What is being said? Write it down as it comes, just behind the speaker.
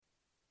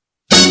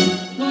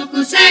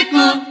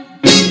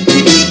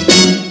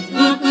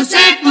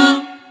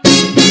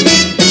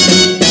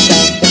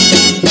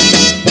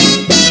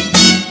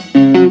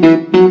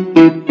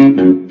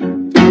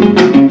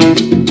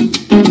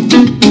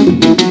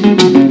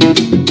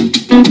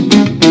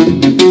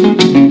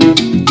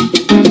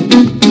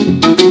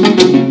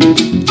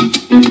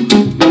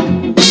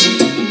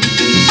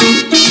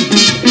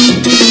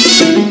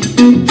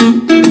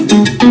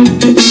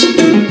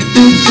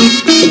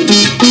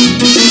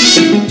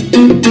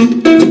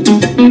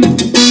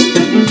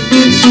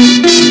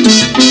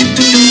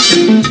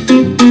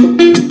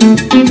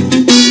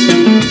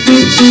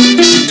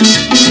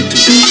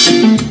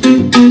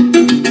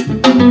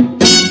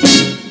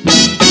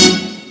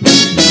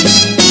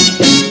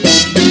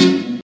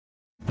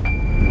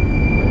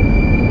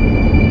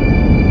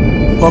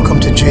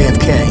Welcome to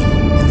JFK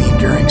and the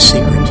Enduring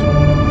Secret.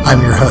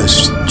 I'm your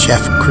host,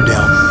 Jeff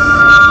Crudell.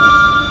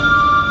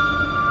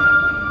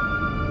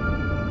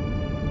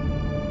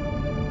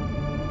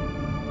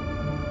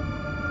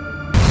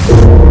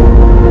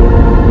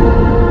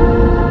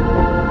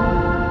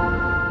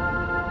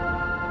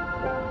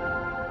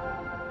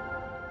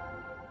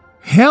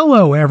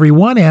 Hello,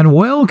 everyone, and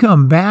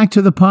welcome back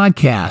to the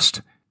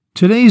podcast.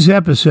 Today's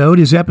episode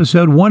is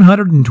episode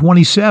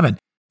 127.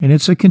 And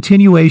it's a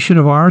continuation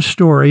of our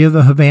story of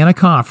the Havana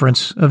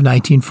Conference of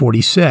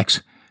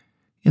 1946.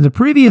 In the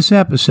previous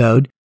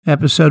episode,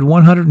 episode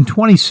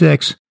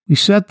 126, we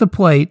set the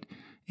plate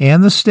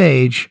and the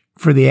stage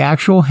for the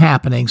actual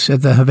happenings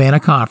at the Havana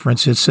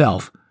Conference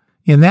itself.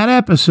 In that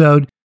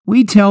episode,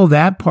 we tell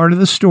that part of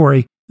the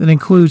story that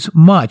includes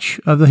much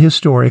of the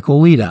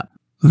historical lead-up.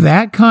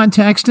 That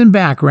context and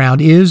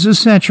background is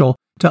essential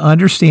to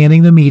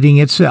understanding the meeting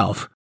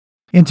itself.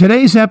 In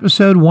today's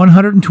episode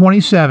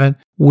 127,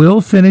 we'll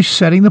finish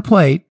setting the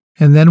plate,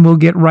 and then we'll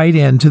get right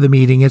into the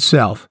meeting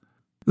itself.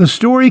 The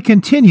story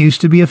continues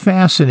to be a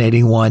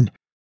fascinating one,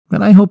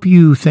 and I hope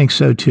you think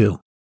so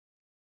too.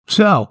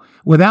 So,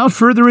 without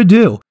further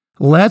ado,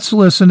 let's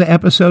listen to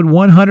episode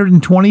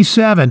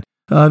 127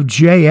 of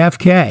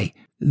JFK,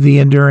 The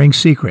Enduring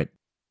Secret.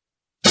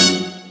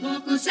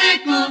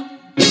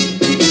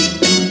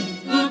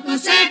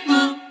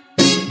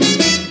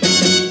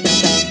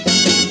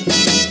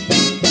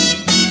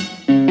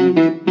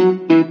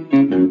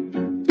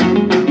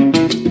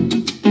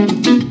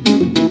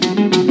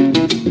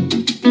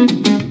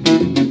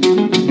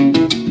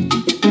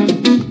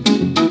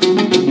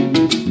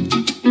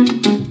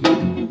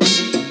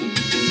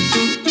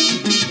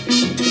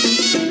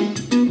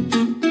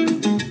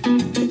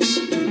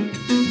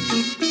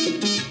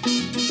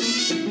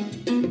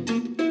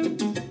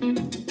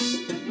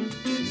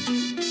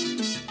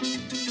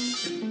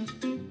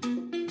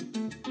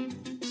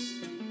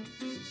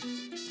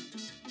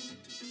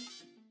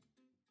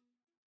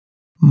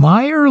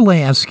 Meyer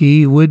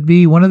Lansky would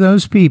be one of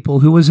those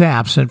people who was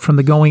absent from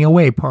the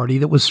going-away party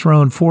that was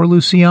thrown for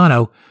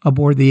Luciano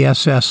aboard the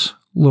SS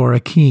Laura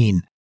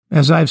Keene.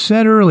 As I've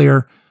said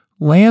earlier,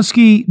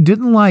 Lansky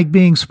didn't like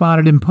being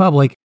spotted in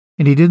public,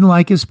 and he didn't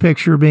like his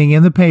picture being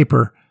in the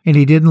paper, and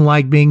he didn't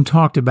like being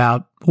talked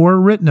about or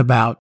written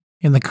about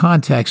in the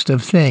context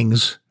of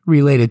things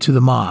related to the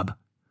mob.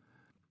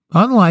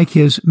 Unlike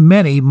his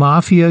many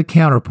mafia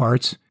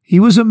counterparts, he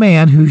was a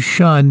man who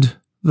shunned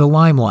the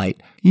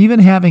limelight. Even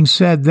having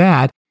said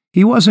that,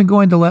 he wasn't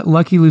going to let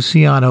Lucky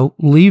Luciano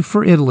leave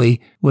for Italy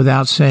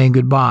without saying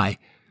goodbye.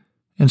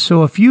 And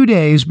so a few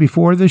days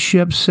before the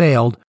ship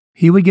sailed,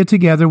 he would get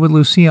together with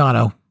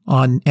Luciano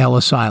on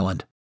Ellis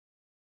Island.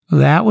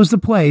 That was the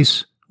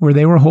place where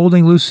they were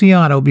holding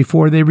Luciano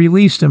before they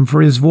released him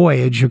for his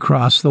voyage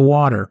across the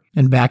water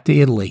and back to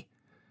Italy.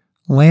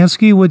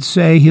 Lansky would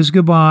say his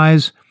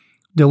goodbyes,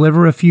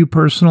 deliver a few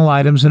personal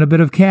items and a bit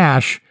of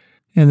cash,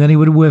 and then he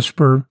would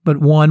whisper but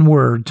one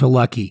word to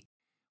Lucky,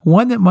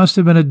 one that must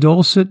have been a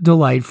dulcet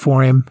delight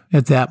for him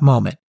at that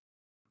moment.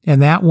 And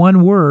that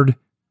one word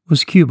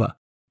was Cuba.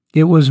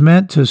 It was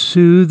meant to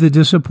soothe the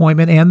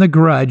disappointment and the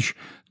grudge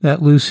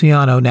that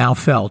Luciano now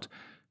felt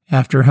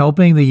after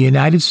helping the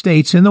United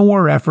States in the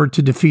war effort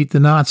to defeat the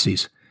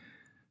Nazis.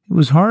 It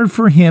was hard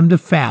for him to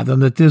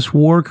fathom that this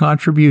war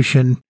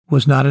contribution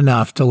was not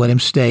enough to let him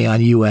stay on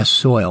U.S.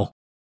 soil.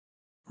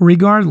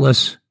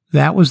 Regardless,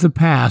 that was the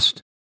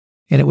past,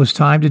 and it was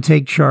time to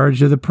take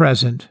charge of the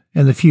present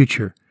and the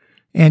future,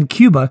 and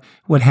Cuba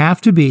would have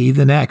to be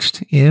the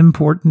next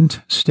important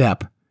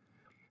step.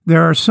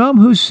 There are some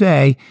who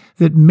say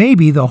that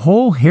maybe the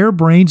whole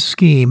harebrained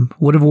scheme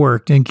would have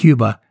worked in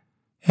Cuba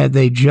had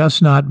they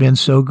just not been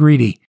so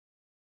greedy.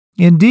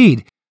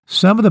 Indeed,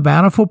 some of the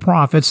bountiful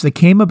profits that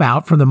came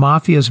about from the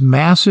Mafia's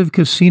massive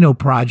casino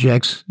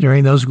projects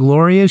during those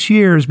glorious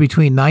years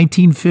between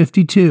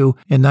 1952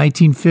 and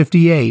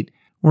 1958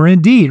 were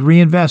indeed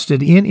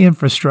reinvested in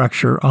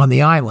infrastructure on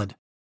the island.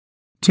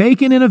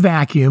 Taken in a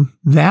vacuum,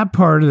 that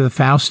part of the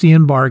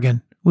Faustian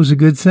bargain was a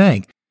good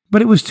thing,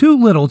 but it was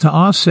too little to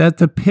offset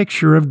the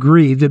picture of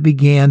greed that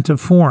began to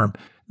form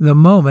the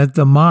moment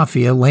the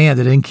Mafia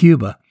landed in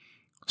Cuba.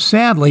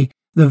 Sadly,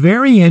 the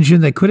very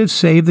engine that could have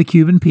saved the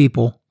Cuban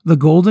people, the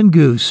golden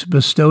goose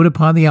bestowed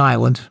upon the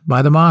island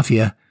by the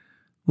Mafia,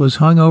 was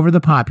hung over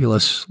the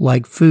populace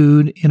like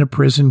food in a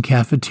prison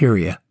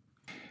cafeteria.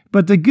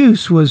 But the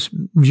goose was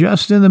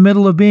just in the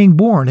middle of being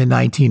born in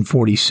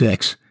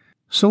 1946,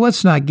 so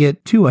let's not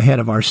get too ahead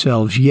of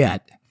ourselves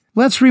yet.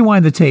 Let's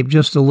rewind the tape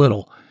just a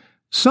little.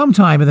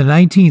 Sometime in the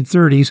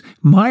 1930s,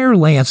 Meyer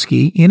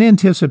Lansky, in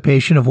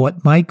anticipation of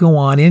what might go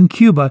on in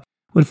Cuba,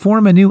 would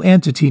form a new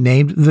entity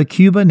named the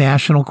Cuba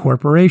National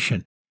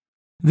Corporation.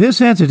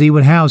 This entity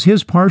would house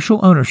his partial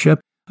ownership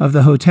of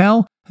the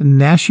Hotel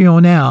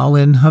Nacional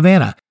in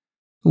Havana.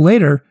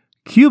 Later,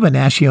 Cuba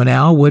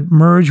Nacional would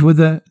merge with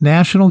the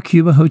National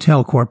Cuba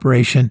Hotel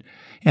Corporation,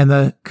 and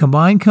the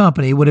combined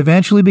company would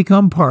eventually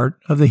become part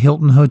of the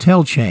Hilton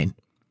Hotel chain.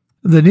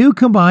 The new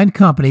combined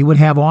company would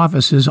have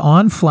offices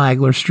on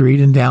Flagler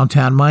Street in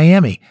downtown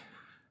Miami.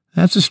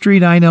 That's a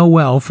street I know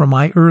well from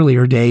my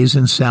earlier days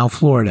in South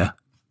Florida.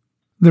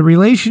 The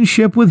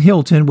relationship with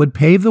Hilton would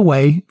pave the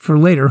way for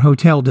later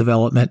hotel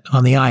development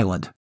on the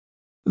island.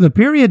 The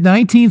period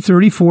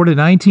 1934 to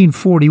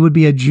 1940 would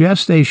be a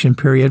gestation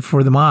period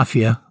for the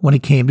Mafia when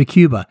it came to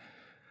Cuba.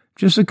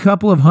 Just a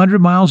couple of 100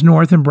 miles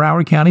north in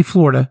Broward County,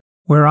 Florida,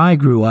 where I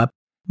grew up,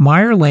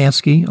 Meyer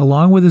Lansky,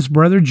 along with his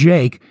brother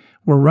Jake,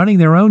 were running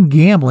their own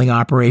gambling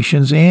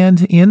operations,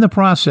 and in the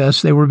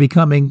process, they were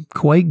becoming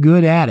quite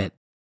good at it.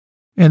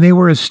 And they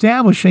were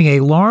establishing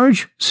a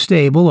large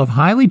stable of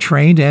highly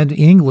trained and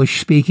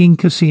English-speaking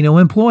casino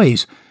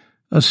employees,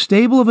 a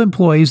stable of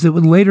employees that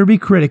would later be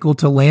critical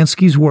to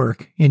Lansky's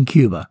work in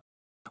Cuba.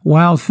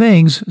 While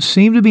things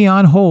seemed to be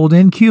on hold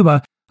in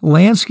Cuba,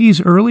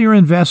 Lansky's earlier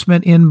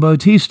investment in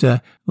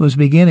Bautista was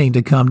beginning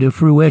to come to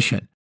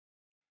fruition.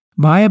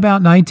 By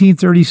about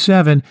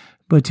 1937,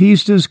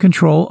 Bautista's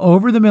control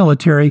over the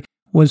military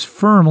was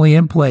firmly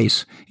in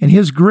place, and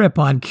his grip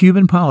on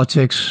Cuban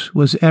politics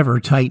was ever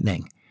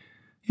tightening.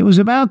 It was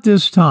about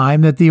this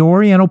time that the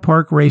Oriental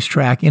Park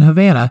Racetrack in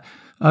Havana,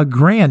 a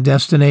grand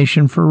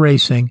destination for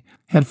racing,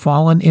 had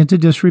fallen into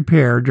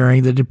disrepair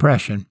during the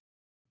Depression.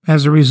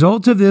 As a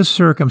result of this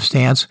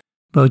circumstance,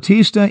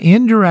 Bautista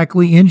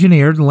indirectly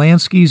engineered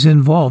Lansky's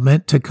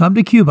involvement to come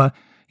to Cuba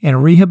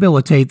and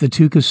rehabilitate the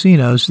two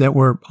casinos that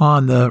were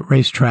on the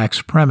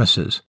racetrack's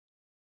premises.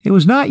 It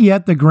was not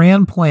yet the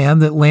grand plan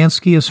that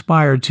Lansky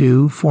aspired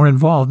to for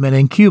involvement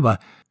in Cuba,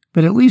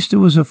 but at least it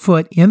was a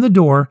foot in the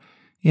door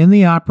in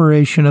the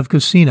operation of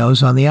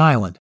casinos on the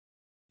island.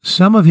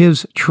 Some of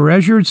his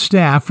treasured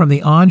staff from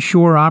the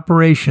onshore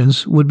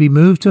operations would be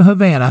moved to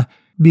Havana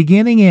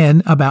beginning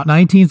in about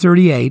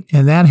 1938,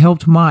 and that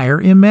helped Meyer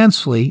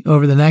immensely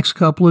over the next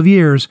couple of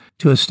years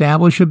to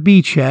establish a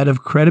beachhead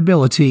of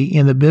credibility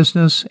in the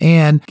business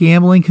and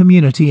gambling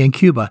community in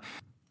Cuba.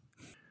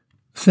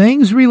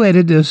 Things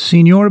related to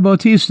Senor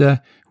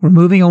Bautista were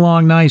moving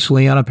along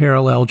nicely on a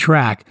parallel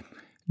track.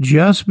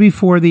 Just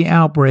before the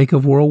outbreak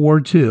of World War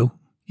II,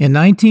 in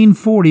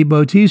 1940,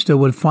 Bautista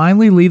would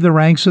finally leave the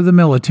ranks of the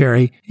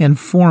military and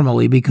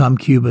formally become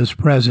Cuba's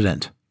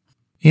president.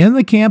 In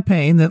the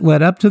campaign that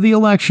led up to the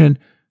election,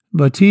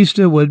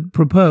 Bautista would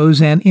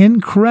propose an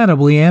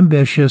incredibly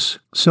ambitious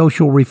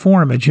social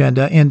reform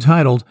agenda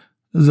entitled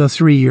the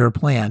 3-Year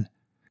Plan.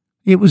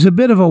 It was a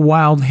bit of a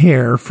wild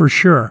hair, for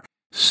sure.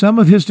 Some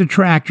of his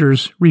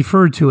detractors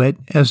referred to it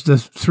as the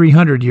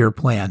 300-Year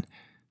Plan.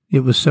 It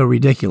was so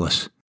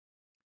ridiculous.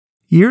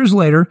 Years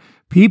later,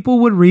 people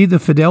would read the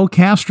Fidel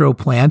Castro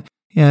plan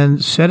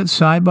and set it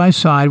side by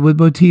side with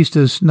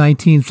Bautista's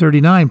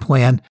 1939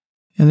 plan,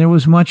 and there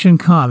was much in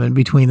common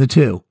between the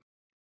two.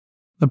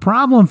 The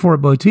problem for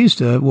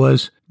Bautista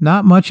was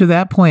not much of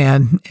that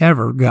plan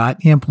ever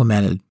got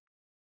implemented.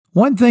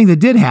 One thing that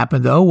did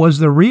happen, though, was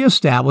the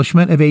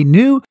reestablishment of a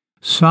new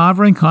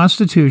sovereign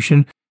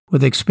constitution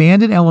with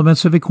expanded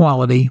elements of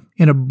equality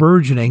in a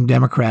burgeoning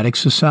democratic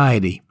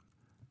society.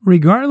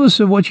 Regardless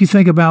of what you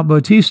think about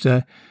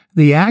Bautista,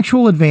 the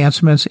actual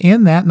advancements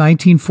in that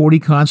 1940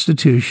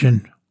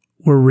 Constitution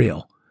were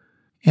real,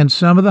 and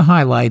some of the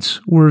highlights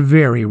were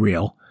very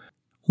real.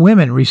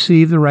 Women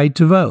received the right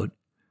to vote.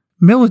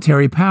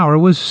 Military power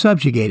was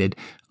subjugated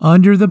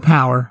under the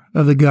power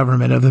of the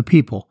government of the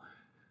people.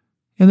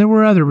 And there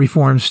were other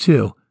reforms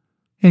too.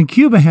 And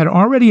Cuba had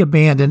already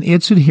abandoned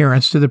its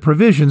adherence to the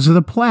provisions of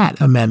the Platt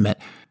Amendment,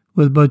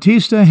 with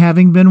Bautista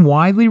having been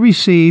widely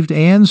received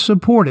and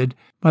supported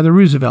by the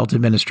Roosevelt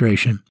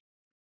administration.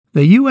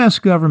 The U.S.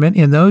 government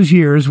in those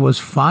years was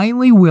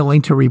finally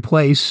willing to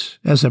replace,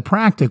 as a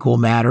practical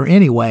matter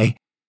anyway,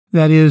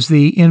 that is,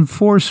 the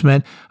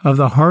enforcement of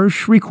the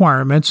harsh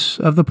requirements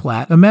of the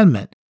Platt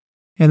Amendment,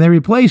 and they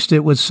replaced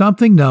it with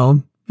something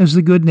known as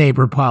the Good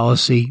Neighbor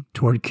policy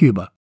toward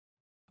Cuba.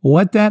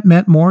 What that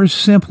meant more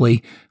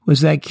simply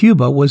was that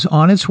Cuba was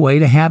on its way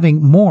to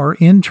having more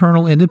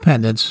internal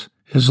independence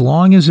as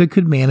long as it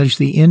could manage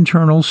the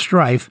internal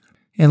strife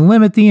and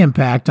limit the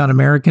impact on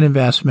American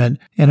investment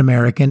and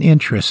American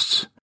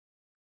interests.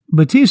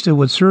 Bautista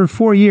would serve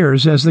 4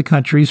 years as the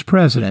country's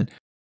president,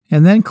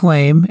 and then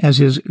claim as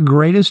his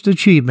greatest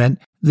achievement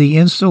the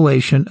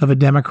installation of a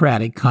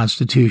democratic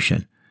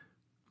constitution.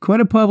 Quite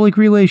a public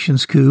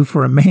relations coup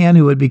for a man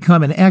who had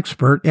become an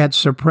expert at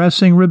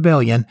suppressing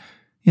rebellion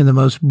in the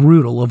most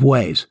brutal of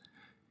ways.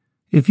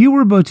 If you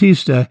were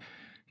Bautista,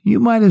 you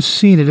might have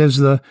seen it as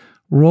the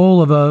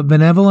role of a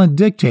benevolent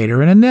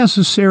dictator and a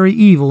necessary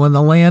evil in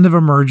the land of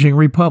emerging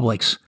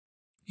republics.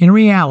 In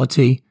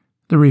reality,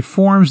 the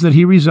reforms that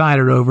he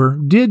resided over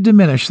did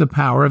diminish the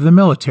power of the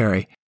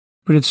military,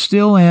 but it's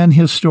still an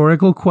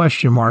historical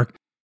question mark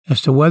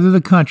as to whether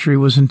the country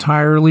was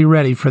entirely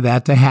ready for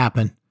that to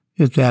happen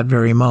at that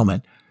very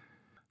moment.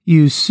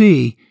 You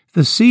see,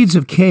 the seeds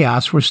of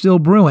chaos were still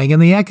brewing,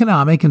 and the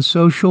economic and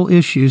social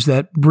issues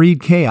that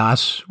breed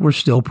chaos were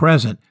still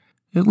present,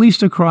 at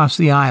least across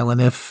the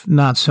island, if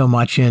not so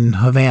much in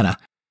Havana.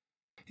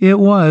 It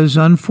was,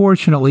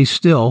 unfortunately,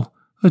 still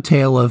a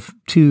tale of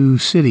two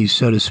cities,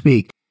 so to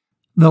speak,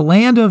 the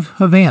land of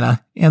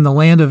Havana and the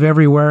land of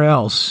everywhere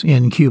else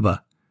in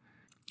Cuba.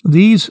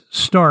 These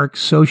stark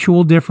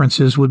social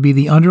differences would be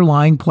the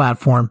underlying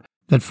platform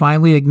that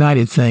finally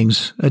ignited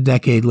things a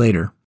decade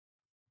later.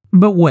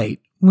 But wait,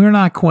 we're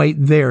not quite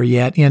there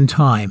yet in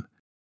time.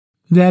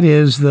 That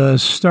is the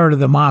start of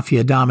the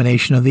mafia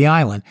domination of the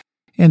island.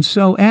 And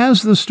so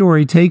as the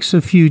story takes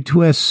a few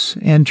twists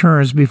and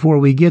turns before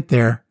we get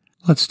there,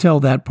 let's tell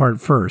that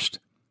part first.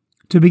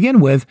 To begin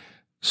with,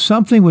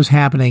 something was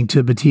happening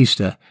to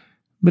Batista,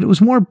 but it was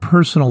more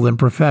personal than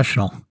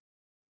professional.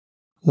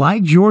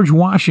 Like George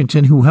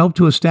Washington, who helped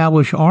to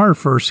establish our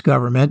first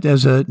government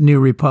as a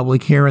new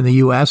republic here in the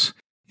U.S.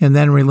 and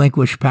then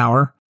relinquish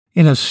power,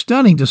 in a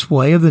stunning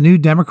display of the new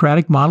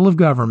democratic model of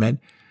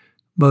government,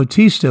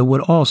 Bautista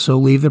would also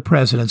leave the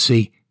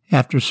presidency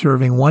after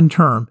serving one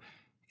term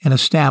and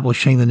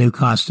establishing the new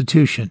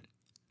Constitution.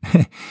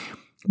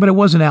 But it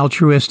wasn't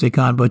altruistic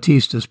on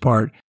Bautista's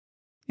part.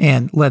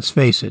 And let's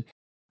face it,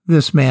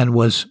 this man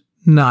was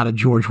not a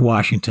George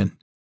Washington.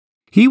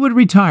 He would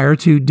retire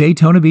to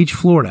Daytona Beach,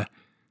 Florida.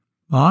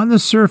 On the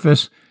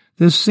surface,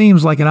 this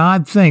seems like an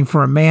odd thing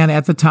for a man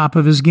at the top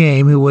of his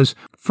game who was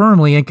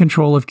firmly in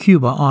control of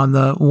Cuba on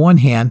the one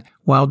hand,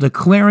 while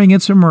declaring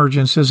its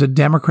emergence as a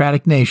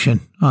democratic nation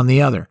on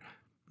the other.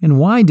 And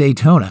why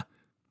Daytona?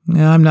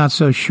 I'm not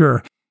so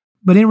sure.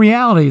 But in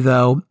reality,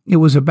 though, it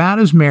was about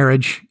his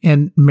marriage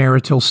and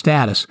marital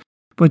status.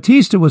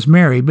 Bautista was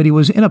married, but he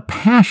was in a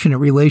passionate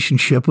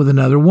relationship with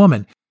another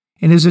woman,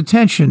 and his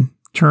attention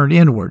turned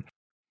inward.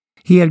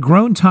 He had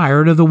grown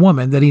tired of the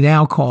woman that he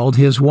now called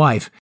his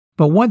wife.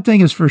 But one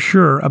thing is for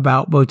sure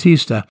about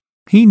Bautista,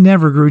 he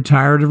never grew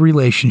tired of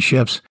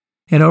relationships,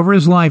 and over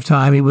his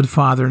lifetime he would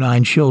father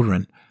 9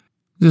 children.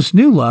 This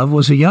new love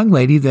was a young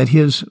lady that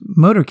his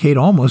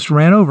motorcade almost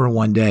ran over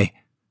one day,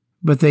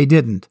 but they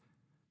didn't,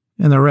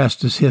 and the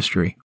rest is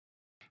history.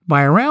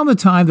 By around the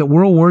time that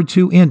World War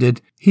II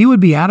ended, he would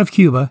be out of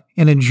Cuba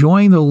and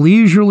enjoying the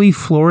leisurely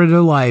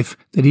Florida life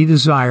that he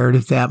desired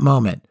at that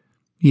moment.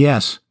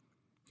 Yes,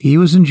 he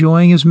was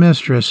enjoying his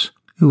mistress,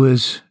 who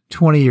was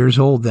 20 years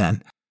old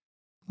then,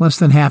 less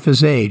than half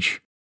his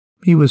age.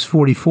 He was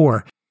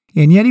 44,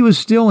 and yet he was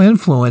still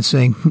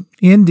influencing,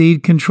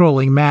 indeed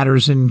controlling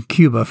matters in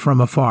Cuba from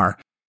afar.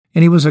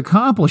 And he was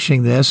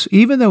accomplishing this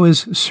even though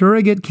his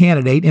surrogate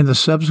candidate in the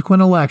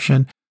subsequent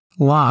election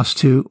lost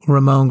to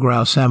Ramon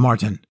Grau San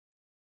Martin.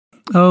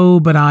 Oh,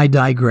 but I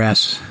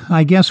digress.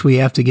 I guess we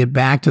have to get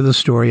back to the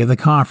story of the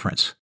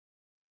conference.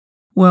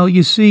 Well,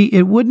 you see,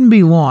 it wouldn't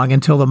be long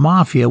until the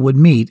Mafia would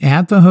meet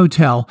at the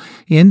hotel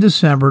in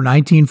December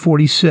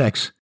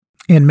 1946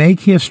 and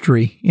make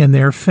history in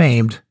their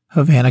famed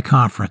Havana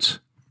Conference.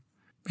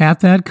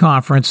 At that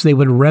conference, they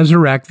would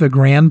resurrect the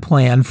grand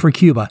plan for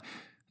Cuba,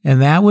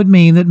 and that would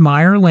mean that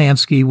Meyer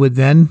Lansky would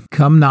then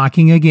come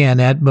knocking again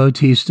at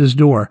Bautista's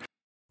door,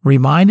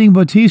 reminding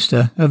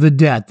Bautista of the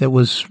debt that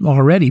was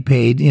already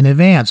paid in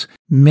advance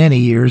many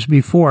years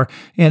before,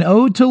 and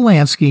owed to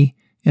Lansky,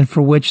 and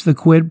for which the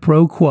quid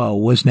pro quo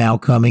was now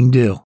coming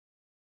due.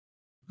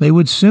 They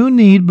would soon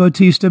need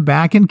Bautista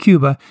back in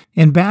Cuba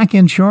and back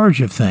in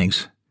charge of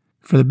things,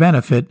 for the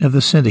benefit of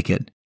the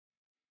syndicate.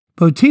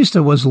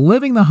 Bautista was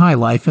living the high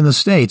life in the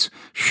States,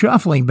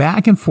 shuffling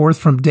back and forth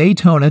from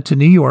Daytona to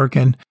New York,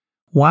 and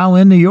while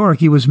in New York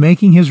he was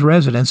making his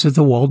residence at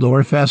the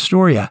Waldorf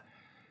Astoria.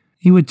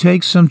 He would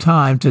take some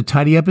time to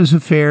tidy up his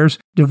affairs,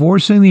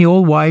 divorcing the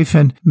old wife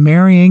and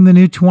marrying the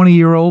new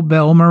 20-year-old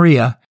Belle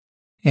Maria,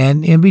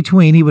 and in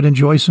between he would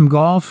enjoy some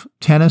golf,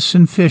 tennis,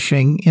 and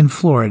fishing in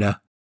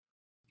Florida.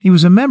 He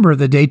was a member of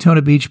the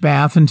Daytona Beach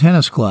Bath and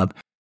Tennis Club,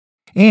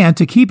 and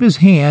to keep his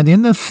hand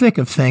in the thick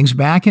of things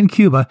back in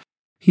Cuba,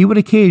 he would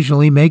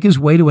occasionally make his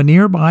way to a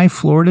nearby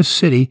Florida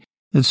city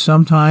that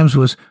sometimes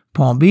was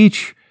Palm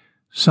Beach,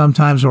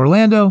 sometimes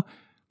Orlando,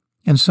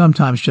 and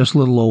sometimes just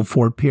little old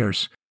Fort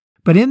Pierce.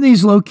 But in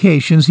these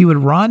locations, he would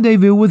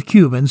rendezvous with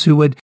Cubans who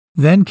would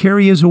then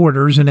carry his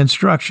orders and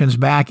instructions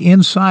back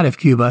inside of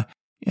Cuba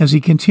as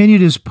he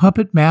continued his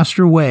puppet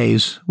master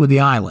ways with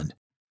the island.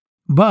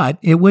 But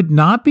it would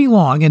not be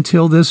long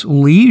until this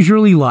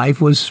leisurely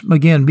life was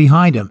again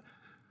behind him.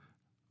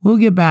 We'll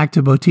get back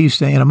to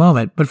Bautista in a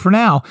moment, but for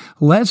now,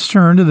 let's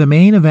turn to the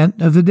main event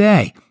of the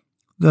day,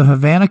 the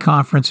Havana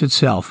Conference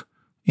itself,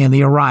 and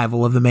the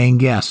arrival of the main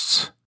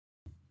guests.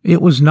 It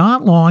was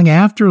not long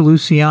after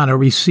Luciano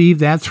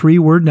received that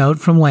 3-word note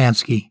from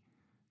Lansky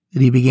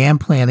that he began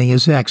planning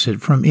his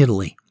exit from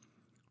Italy.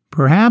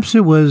 Perhaps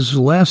it was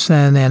less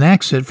than an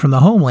exit from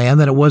the homeland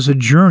than it was a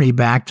journey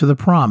back to the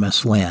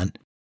promised land.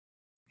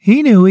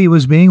 He knew he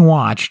was being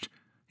watched,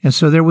 and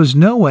so there was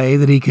no way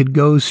that he could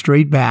go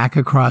straight back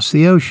across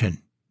the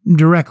ocean,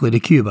 directly to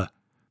Cuba.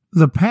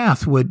 The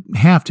path would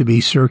have to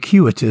be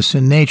circuitous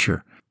in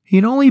nature.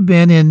 He'd only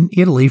been in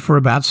Italy for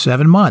about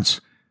 7 months.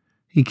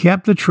 He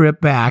kept the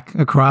trip back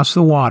across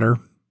the water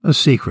a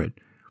secret,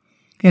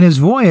 and his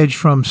voyage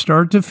from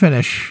start to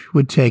finish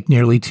would take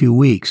nearly 2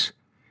 weeks.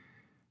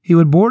 He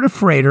would board a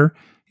freighter,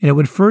 and it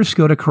would first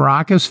go to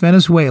Caracas,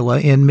 Venezuela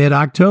in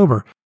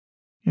mid-October,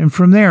 and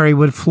from there he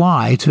would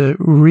fly to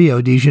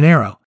Rio de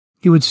Janeiro.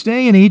 He would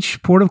stay in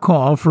each port of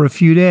call for a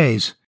few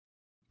days.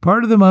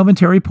 Part of the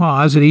momentary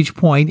pause at each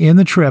point in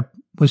the trip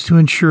was to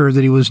ensure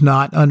that he was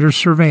not under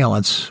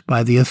surveillance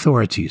by the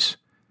authorities.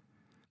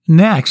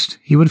 Next,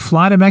 he would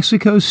fly to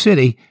Mexico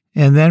City,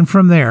 and then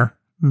from there,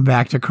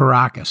 back to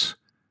Caracas.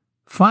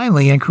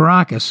 Finally, in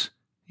Caracas,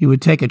 he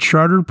would take a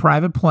chartered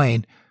private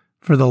plane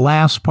for the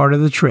last part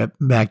of the trip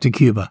back to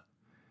Cuba.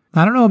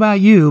 I don't know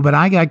about you, but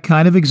I got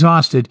kind of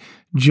exhausted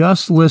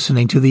just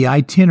listening to the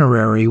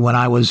itinerary when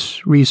I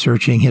was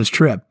researching his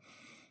trip.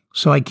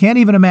 So I can't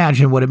even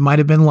imagine what it might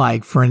have been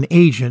like for an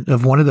agent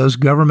of one of those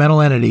governmental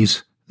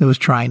entities that was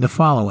trying to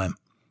follow him.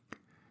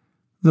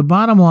 The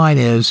bottom line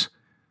is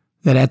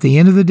that at the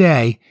end of the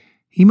day,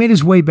 he made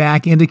his way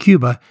back into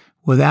Cuba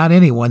without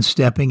anyone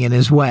stepping in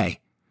his way,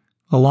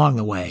 along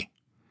the way.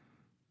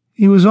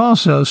 He was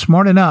also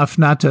smart enough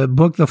not to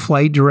book the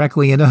flight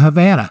directly into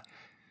Havana.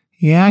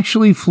 He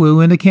actually flew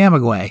into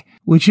Camagüey,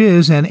 which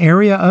is an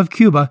area of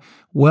Cuba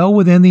well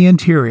within the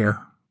interior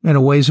and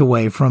a ways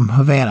away from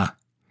Havana.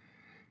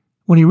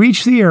 When he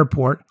reached the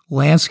airport,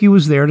 Lansky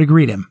was there to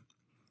greet him.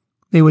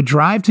 They would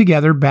drive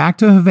together back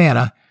to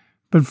Havana,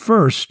 but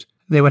first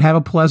they would have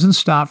a pleasant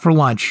stop for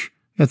lunch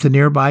at the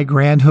nearby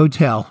Grand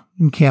Hotel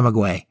in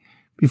Camagüey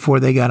before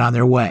they got on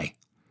their way.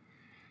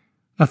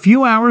 A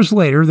few hours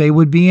later, they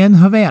would be in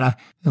Havana,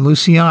 and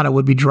Luciano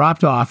would be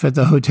dropped off at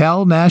the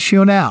Hotel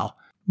Nacional,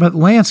 but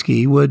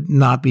Lansky would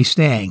not be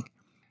staying.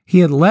 He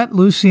had let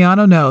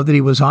Luciano know that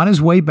he was on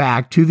his way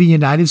back to the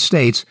United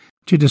States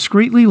to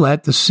discreetly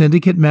let the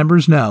syndicate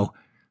members know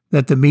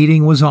that the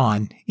meeting was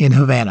on in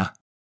Havana.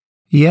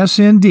 Yes,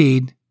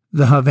 indeed,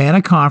 the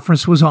Havana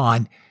Conference was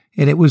on,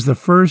 and it was the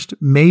first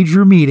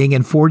major meeting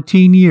in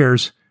 14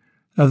 years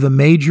of the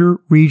major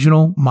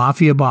regional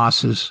mafia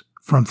bosses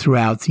from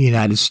throughout the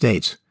United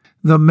States,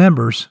 the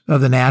members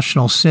of the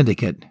National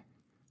Syndicate.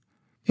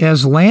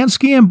 As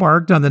Lansky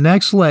embarked on the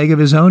next leg of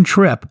his own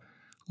trip,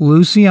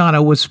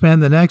 Luciano would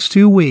spend the next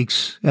 2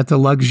 weeks at the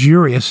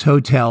luxurious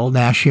Hotel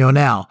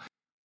Nacional,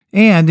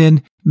 and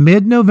in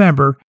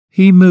mid-November,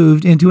 he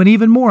moved into an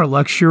even more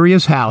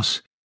luxurious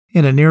house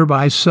in a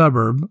nearby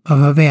suburb of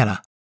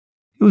Havana.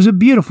 It was a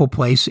beautiful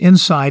place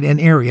inside an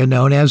area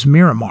known as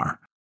Miramar,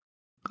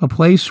 a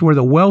place where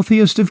the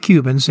wealthiest of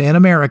Cubans and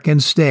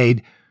Americans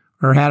stayed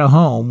or had a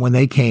home when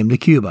they came to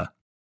Cuba.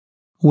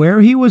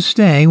 Where he was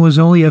staying was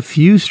only a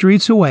few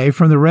streets away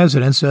from the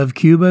residence of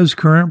Cuba's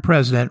current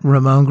president,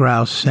 Ramon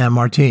Grau San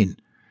Martin.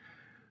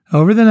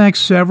 Over the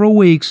next several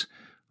weeks,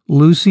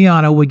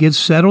 Luciano would get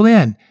settled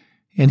in,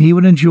 and he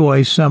would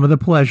enjoy some of the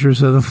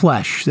pleasures of the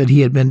flesh that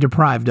he had been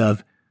deprived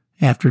of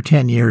after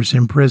 10 years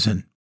in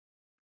prison.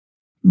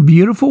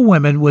 Beautiful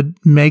women would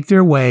make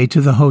their way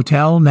to the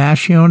Hotel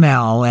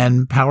Nacional,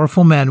 and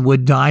powerful men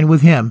would dine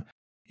with him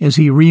as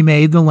he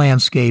remade the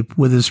landscape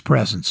with his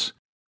presence.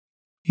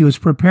 He was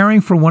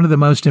preparing for one of the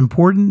most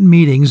important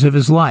meetings of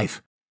his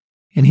life,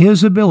 and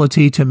his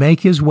ability to make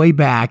his way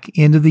back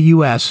into the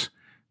U.S.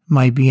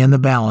 might be in the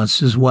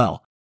balance as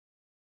well.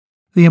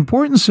 The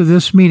importance of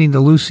this meeting to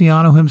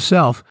Luciano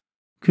himself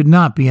could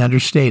not be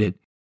understated.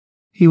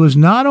 He was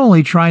not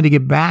only trying to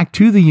get back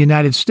to the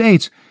United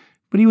States,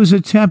 but he was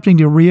attempting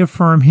to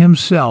reaffirm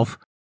himself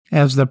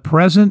as the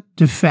present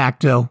de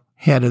facto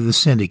head of the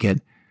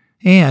syndicate,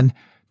 and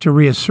to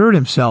reassert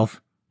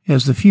himself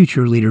as the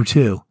future leader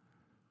too.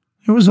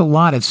 There was a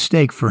lot at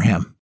stake for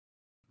him.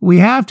 We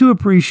have to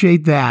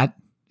appreciate that,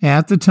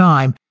 at the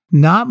time,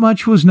 not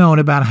much was known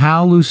about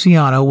how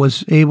Luciano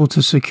was able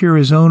to secure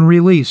his own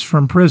release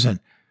from prison.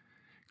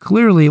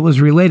 Clearly, it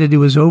was related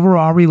to his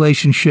overall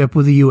relationship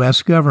with the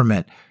U.S.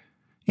 government,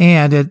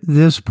 and at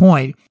this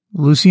point,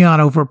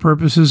 Luciano, for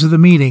purposes of the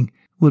meeting,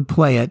 would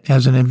play it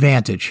as an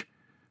advantage,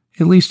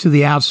 at least to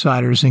the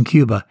outsiders in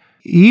Cuba,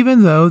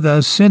 even though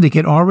the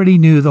syndicate already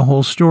knew the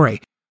whole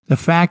story, the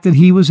fact that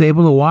he was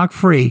able to walk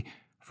free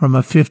from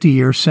a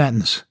 50-year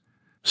sentence.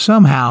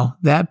 Somehow,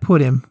 that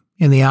put him,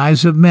 in the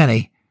eyes of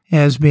many,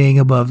 as being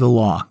above the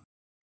law.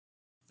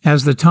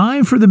 As the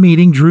time for the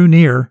meeting drew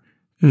near,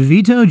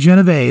 Vito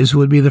Genovese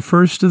would be the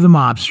first of the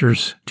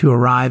mobsters to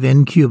arrive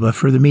in Cuba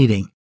for the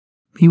meeting.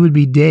 He would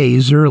be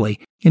days early,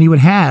 and he would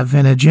have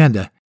an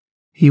agenda.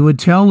 He would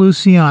tell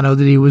Luciano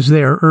that he was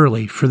there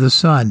early for the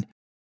sun.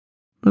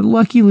 But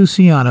lucky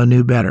Luciano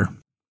knew better.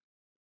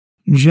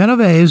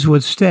 Genovese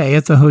would stay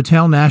at the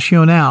Hotel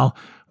Nacional,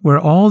 where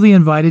all the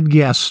invited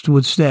guests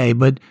would stay,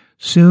 but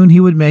Soon he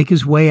would make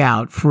his way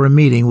out for a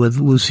meeting with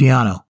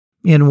Luciano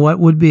in what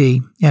would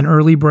be an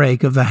early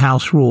break of the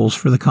house rules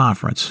for the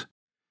conference.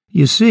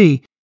 You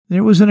see,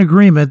 there was an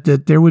agreement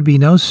that there would be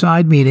no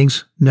side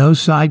meetings, no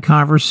side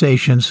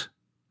conversations,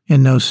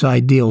 and no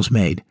side deals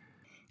made.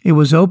 It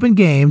was open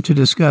game to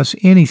discuss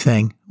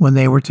anything when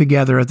they were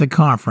together at the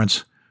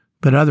conference,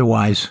 but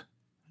otherwise,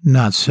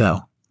 not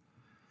so.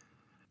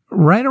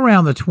 Right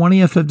around the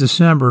 20th of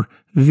December,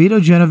 Vito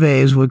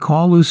Genovese would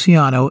call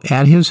Luciano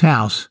at his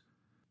house,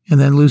 and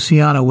then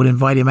Luciano would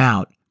invite him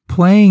out,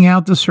 playing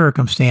out the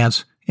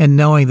circumstance and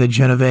knowing that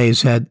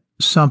Genovese had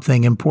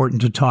something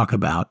important to talk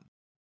about.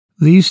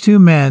 These two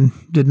men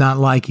did not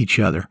like each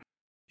other,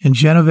 and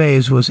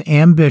Genovese was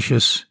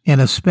ambitious,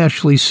 and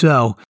especially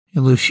so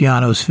in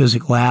Luciano's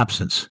physical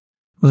absence.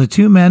 When the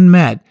two men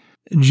met,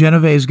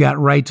 Genovese got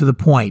right to the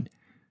point.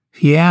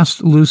 He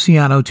asked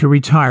Luciano to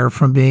retire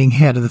from being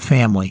head of the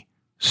family,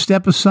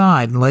 step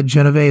aside and let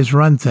Genovese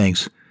run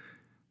things.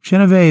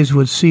 Genovese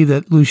would see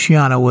that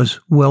Luciano was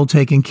well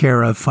taken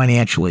care of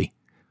financially.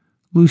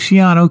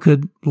 Luciano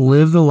could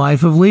live the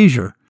life of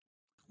leisure.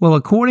 Well,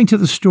 according to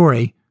the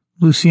story,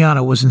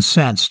 Luciano was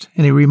incensed,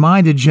 and he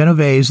reminded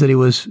Genovese that he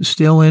was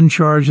still in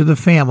charge of the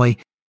family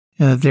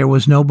and that there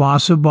was no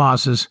boss of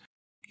bosses,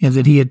 and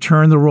that he had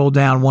turned the role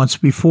down once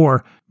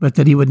before, but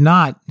that he would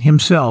not,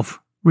 himself,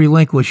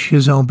 relinquish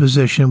his own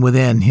position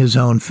within his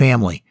own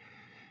family.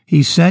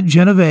 He sent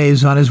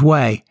Genovese on his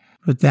way,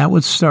 but that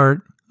would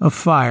start a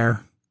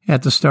fire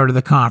at the start of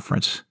the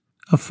conference,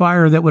 a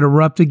fire that would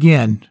erupt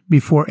again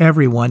before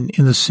everyone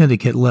in the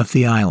syndicate left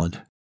the island.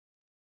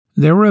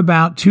 There were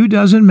about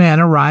 24 men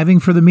arriving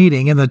for the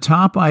meeting, and the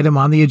top item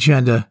on the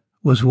agenda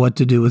was what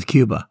to do with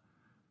Cuba.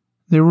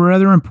 There were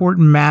other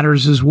important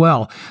matters as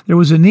well. There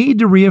was a need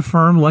to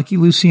reaffirm Lucky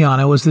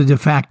Luciano as the de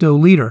facto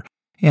leader,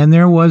 and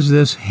there was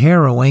this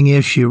harrowing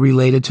issue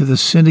related to the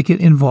syndicate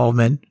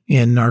involvement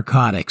in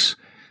narcotics,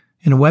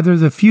 and whether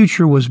the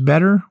future was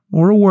better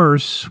or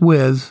worse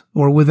with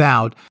or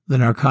without the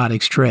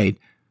narcotics trade.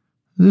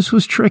 This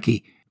was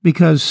tricky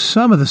because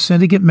some of the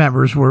syndicate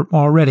members were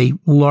already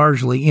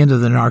largely into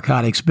the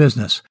narcotics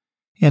business,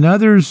 and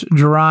others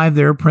derived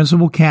their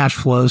principal cash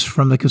flows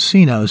from the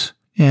casinos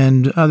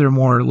and other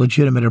more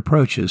legitimate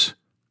approaches,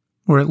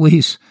 or at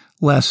least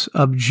less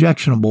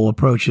objectionable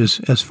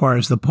approaches as far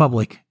as the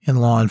public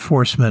and law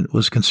enforcement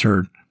was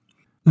concerned.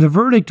 The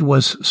verdict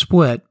was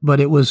split, but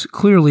it was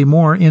clearly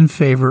more in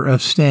favor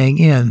of staying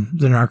in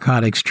the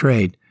narcotics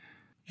trade.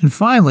 And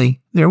finally,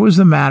 there was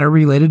the matter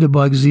related to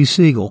Bugsy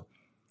Siegel.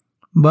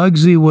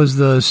 Bugsy was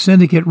the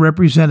syndicate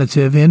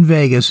representative in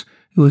Vegas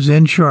who was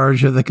in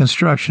charge of the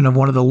construction of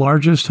one of the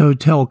largest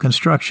hotel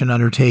construction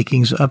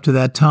undertakings up to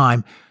that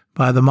time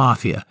by the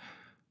Mafia,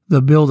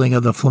 the building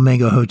of the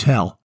Flamingo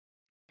Hotel.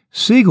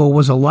 Siegel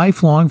was a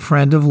lifelong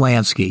friend of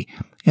Lansky,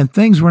 and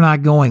things were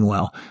not going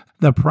well.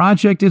 The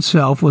project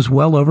itself was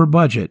well over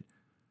budget.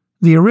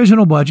 The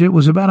original budget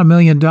was about $1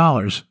 million,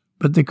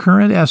 but the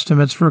current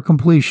estimates for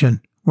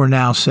completion were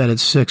now set at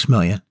 $6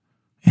 million.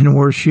 And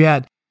worse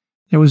yet,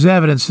 there was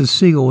evidence that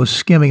Siegel was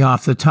skimming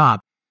off the top,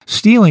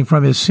 stealing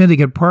from his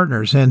syndicate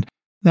partners, and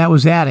that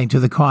was adding to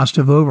the cost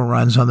of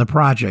overruns on the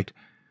project.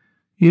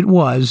 It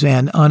was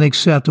an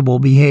unacceptable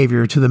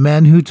behavior to the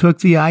men who took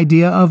the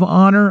idea of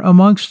honor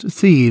amongst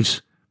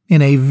thieves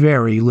in a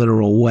very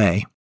literal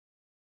way.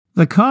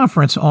 The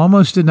conference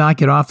almost did not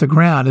get off the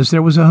ground as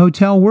there was a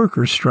hotel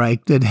workers'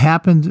 strike that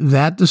happened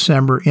that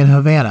December in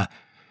Havana,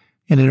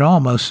 and it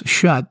almost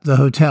shut the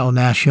Hotel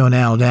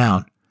Nacional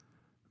down.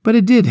 But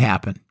it did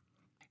happen.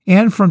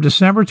 And from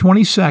December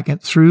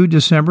 22nd through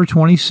December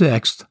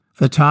 26th,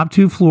 the top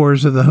 2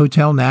 floors of the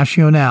Hotel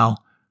Nacional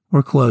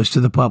were closed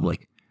to the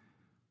public.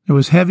 There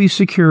was heavy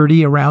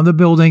security around the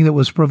building that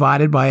was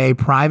provided by a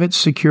private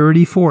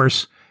security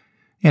force,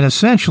 and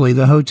essentially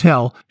the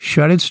hotel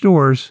shut its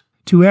doors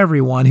to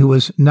everyone who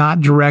was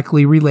not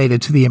directly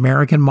related to the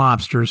American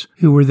mobsters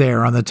who were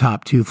there on the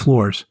top 2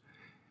 floors.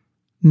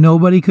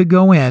 Nobody could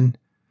go in,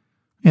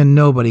 and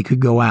nobody could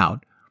go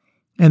out.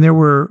 And there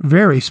were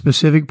very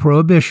specific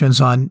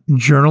prohibitions on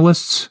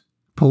journalists,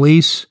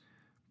 police,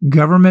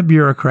 government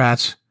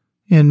bureaucrats,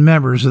 and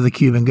members of the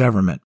Cuban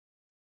government.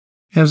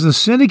 As the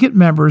syndicate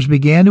members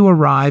began to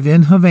arrive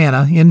in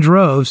Havana in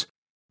droves,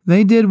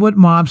 they did what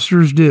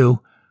mobsters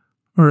do,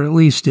 or at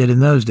least did in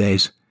those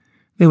days.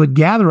 They would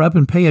gather up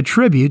and pay a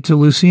tribute to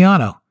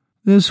Luciano.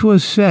 This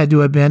was said to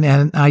have been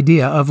an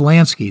idea of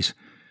Lansky's,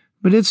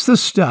 but it's the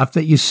stuff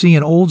that you see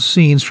in old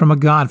scenes from a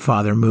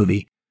Godfather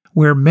movie,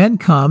 where men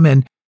come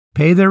and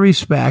pay their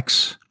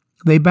respects,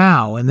 they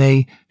bow and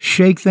they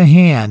shake the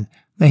hand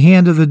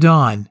of the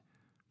Don,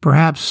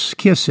 perhaps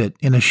kiss it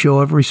in a show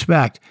of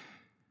respect,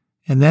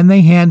 and then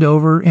they hand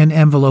over an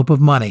envelope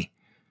of money.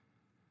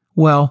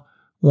 Well,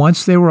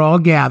 once they were all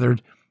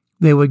gathered,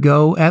 they would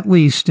go at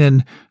least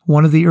in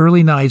one of the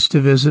early nights to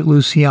visit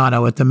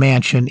Luciano at the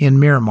mansion in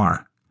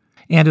Miramar,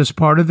 and as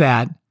part of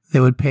that, they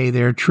would pay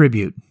their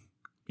tribute.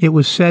 It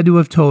was said to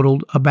have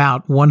totaled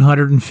about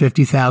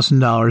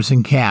 $150,000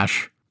 in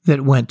cash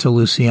that went to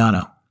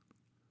Luciano.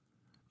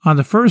 On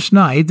the first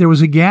night, there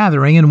was a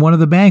gathering in one of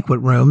the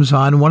banquet rooms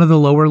on one of the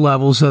lower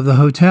levels of the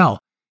hotel.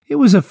 It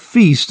was a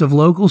feast of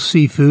local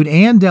seafood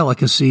and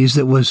delicacies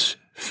that was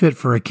fit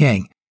for a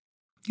king.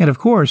 And of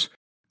course,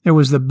 there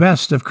was the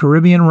best of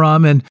Caribbean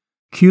rum and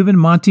Cuban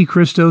Monte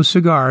Cristo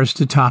cigars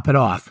to top it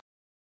off.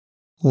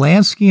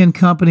 Lansky and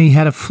Company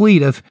had a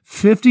fleet of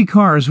 50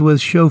 cars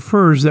with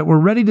chauffeurs that were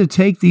ready to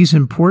take these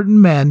important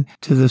men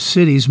to the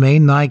city's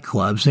main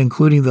nightclubs,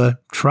 including the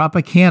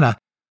Tropicana,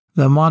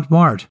 the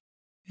Montmartre,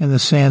 and the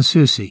Sans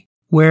Souci,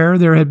 where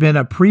there had been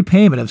a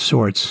prepayment of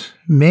sorts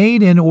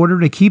made in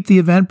order to keep the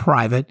event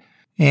private.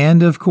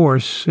 And, of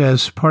course,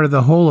 as part of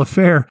the whole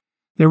affair,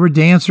 there were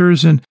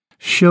dancers and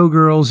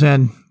showgirls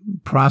and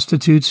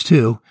prostitutes,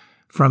 too,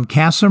 from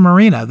Casa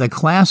Marina, the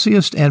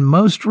classiest and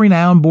most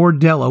renowned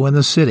bordello in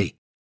the city.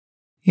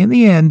 In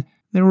the end,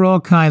 there were all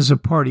kinds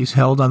of parties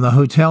held on the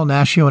Hotel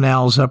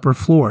Nacional's upper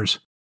floors.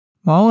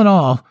 All in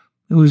all,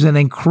 it was an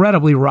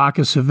incredibly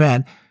raucous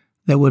event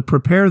that would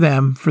prepare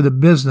them for the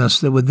business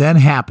that would then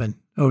happen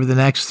over the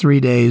next 3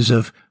 days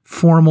of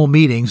formal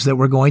meetings that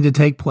were going to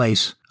take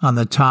place on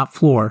the top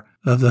floor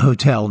of the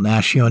Hotel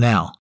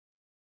Nacional.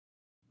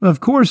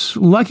 Of course,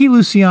 Lucky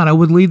Luciano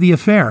would lead the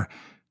affair,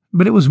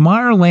 but it was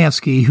Meyer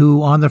Lansky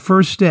who, on the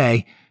first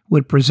day,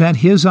 would present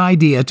his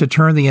idea to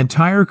turn the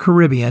entire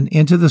Caribbean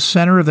into the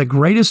center of the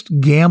greatest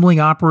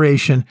gambling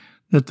operation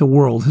that the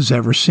world has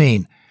ever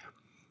seen.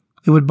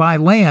 It would buy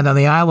land on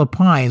the Isle of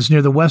Pines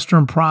near the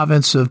western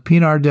province of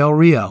Pinar del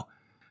Rio.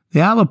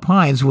 The Isle of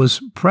Pines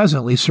was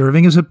presently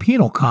serving as a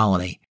penal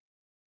colony.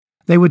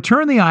 They would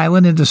turn the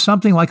island into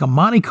something like a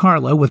Monte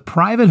Carlo with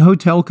private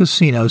hotel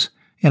casinos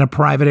and a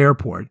private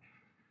airport.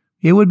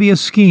 It would be a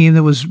scheme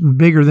that was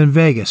bigger than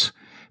Vegas,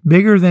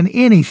 bigger than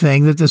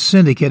anything that the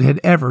syndicate had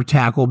ever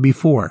tackled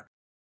before.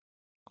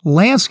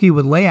 Lansky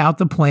would lay out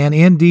the plan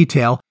in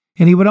detail,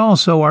 and he would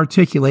also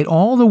articulate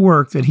all the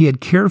work that he had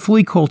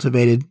carefully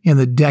cultivated in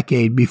the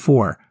decade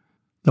before,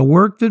 the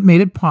work that made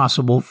it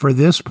possible for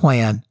this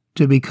plan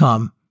to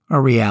become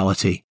a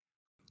reality.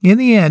 In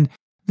the end,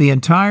 the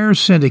entire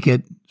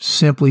syndicate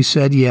simply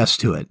said yes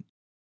to it.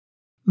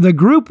 The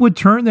group would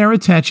turn their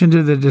attention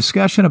to the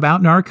discussion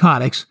about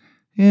narcotics,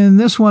 and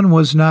this one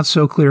was not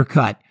so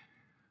clear-cut.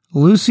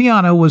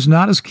 Luciano was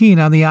not as keen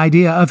on the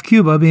idea of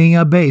Cuba being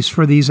a base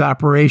for these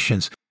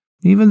operations,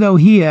 even though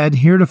he had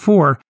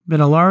heretofore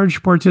been a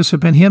large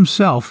participant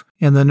himself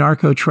in the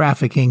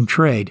narco-trafficking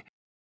trade.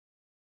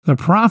 The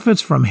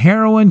profits from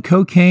heroin,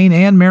 cocaine,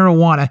 and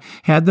marijuana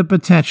had the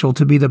potential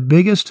to be the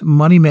biggest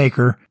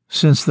moneymaker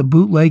since the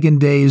bootlegging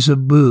days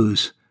of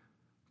booze.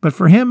 But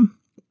for him,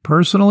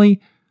 personally,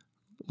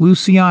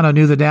 Luciano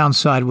knew the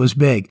downside was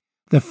big.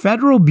 The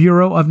Federal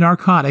Bureau of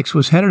Narcotics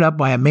was headed up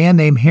by a man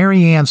named Harry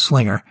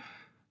Anslinger,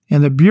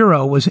 and the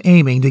Bureau was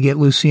aiming to get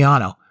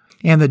Luciano.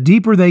 And the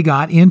deeper they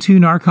got into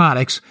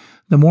narcotics,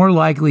 the more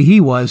likely he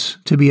was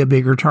to be a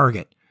bigger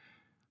target.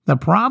 The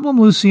problem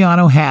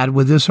Luciano had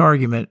with this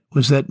argument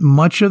was that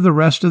much of the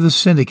rest of the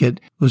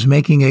syndicate was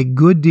making a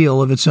good deal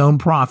of its own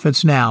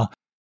profits now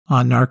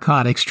on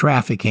narcotics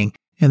trafficking,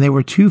 and they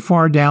were too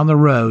far down the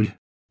road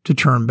to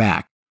turn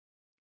back.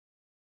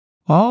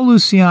 All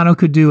Luciano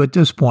could do at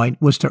this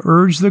point was to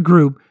urge the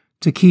group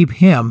to keep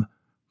him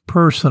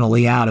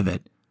personally out of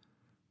it,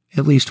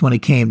 at least when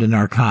it came to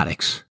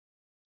narcotics.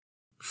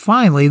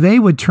 Finally, they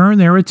would turn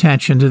their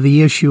attention to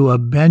the issue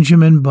of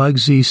Benjamin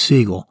Bugsy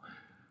Siegel.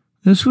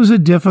 This was a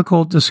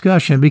difficult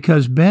discussion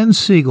because Ben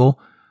Siegel,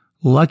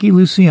 Lucky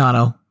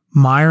Luciano,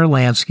 Meyer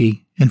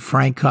Lansky, and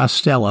Frank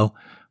Costello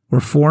were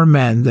 4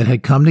 men that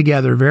had come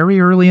together very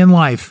early in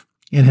life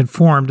and had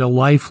formed a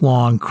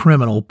lifelong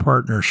criminal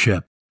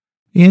partnership.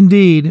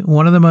 Indeed,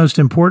 one of the most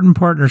important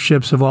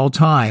partnerships of all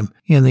time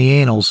in the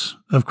annals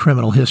of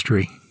criminal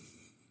history.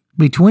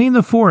 Between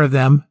the 4 of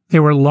them, they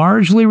were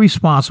largely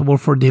responsible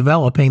for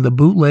developing the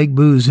bootleg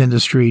booze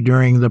industry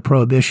during the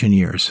Prohibition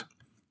years.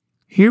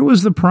 Here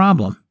was the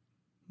problem.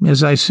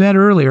 As I said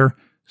earlier,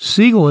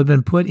 Siegel had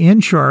been put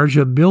in charge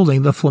of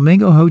building the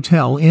Flamingo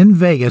Hotel in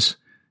Vegas,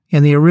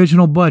 and the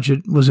original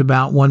budget was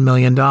about $1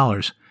 million.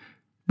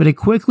 But it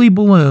quickly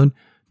ballooned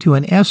to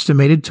an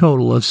estimated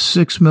total of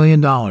 $6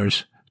 million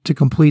to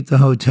complete the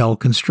hotel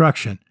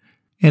construction,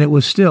 and it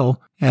was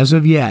still, as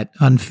of yet,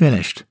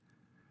 unfinished.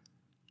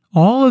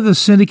 All of the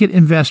syndicate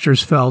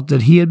investors felt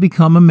that he had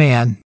become a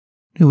man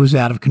who was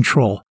out of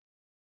control,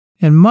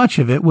 and much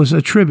of it was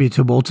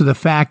attributable to the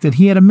fact that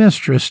he had a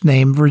mistress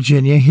named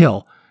Virginia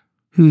Hill,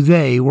 who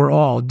they were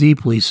all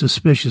deeply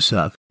suspicious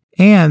of,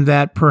 and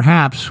that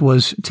perhaps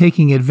was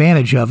taking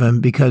advantage of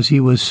him because he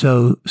was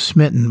so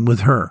smitten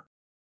with her.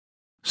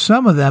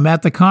 Some of them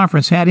at the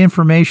conference had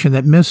information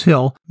that Miss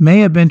Hill may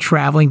have been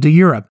traveling to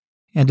Europe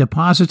and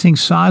depositing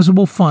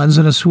sizable funds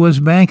in a Swiss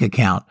bank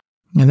account,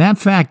 and that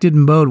fact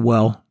didn't bode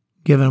well,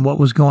 given what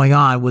was going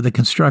on with the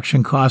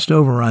construction cost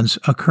overruns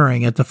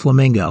occurring at the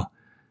Flamingo.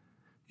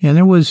 And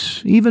there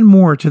was even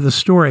more to the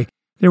story.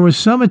 There were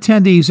some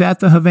attendees at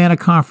the Havana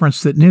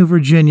conference that knew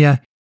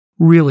Virginia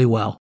really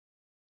well.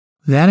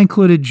 That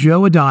included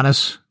Joe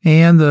Adonis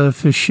and the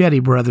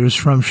Fischetti brothers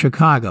from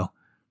Chicago.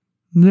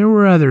 There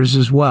were others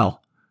as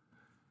well.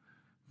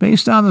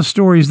 Based on the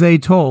stories they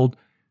told,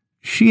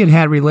 she had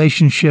had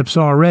relationships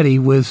already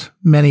with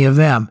many of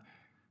them,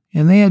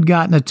 and they had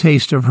gotten a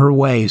taste of her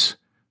ways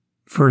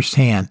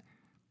firsthand,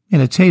 and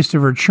a taste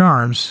of her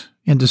charms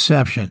and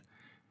deception.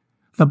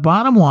 The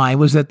bottom line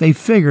was that they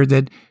figured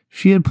that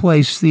she had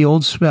placed the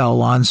old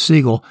spell on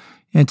Siegel,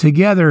 and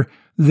together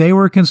they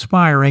were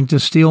conspiring to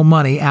steal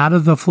money out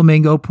of the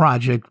Flamingo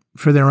Project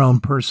for their own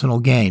personal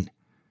gain.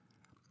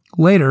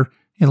 Later,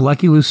 in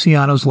Lucky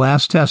Luciano's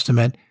last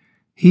testament,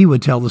 he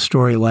would tell the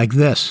story like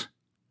this.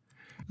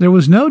 There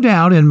was no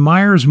doubt in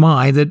Meyer's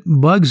mind that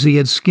Bugsy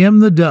had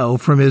skimmed the dough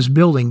from his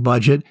building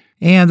budget,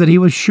 and that he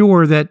was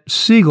sure that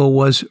Siegel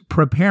was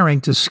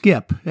preparing to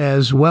skip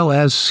as well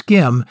as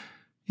skim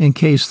in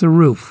case the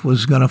roof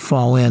was going to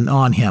fall in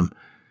on him.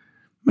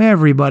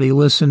 Everybody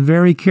listened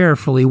very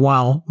carefully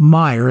while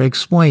Meyer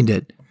explained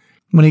it.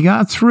 When he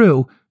got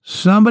through,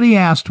 somebody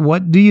asked,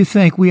 "What do you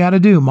think we ought to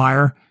do,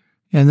 Meyer?"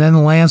 And then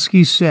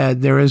Lansky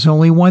said, "There is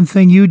only one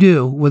thing you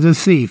do with a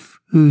thief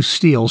who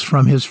steals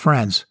from his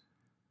friends.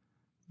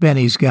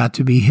 Benny's got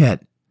to be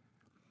hit."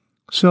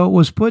 So it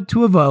was put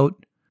to a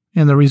vote,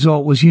 and the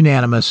result was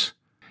unanimous,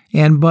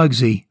 and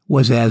Bugsy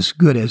was as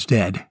good as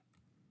dead.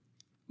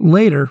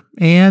 Later,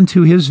 and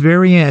to his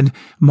very end,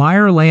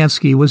 Meyer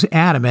Lansky was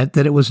adamant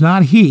that it was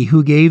not he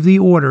who gave the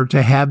order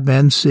to have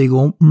Ben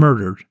Siegel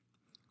murdered.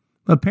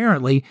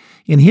 Apparently,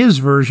 in his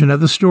version of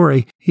the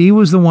story, he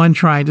was the one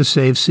trying to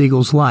save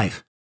Siegel's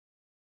life.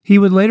 He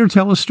would later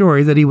tell a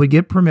story that he would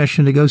get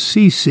permission to go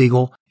see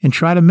Siegel and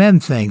try to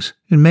mend things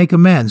and make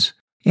amends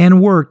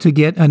and work to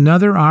get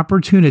another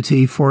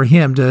opportunity for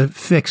him to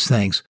fix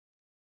things.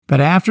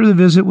 But after the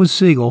visit with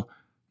Siegel,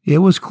 it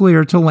was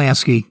clear to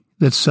Lansky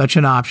that such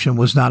an option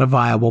was not a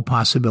viable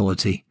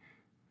possibility.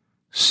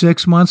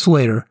 6 months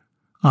later,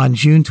 on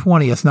June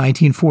 20th,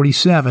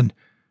 1947,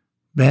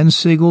 Ben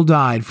Siegel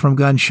died from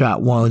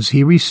gunshot wounds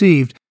he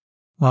received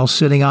while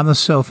sitting on the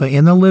sofa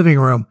in the living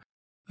room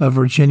of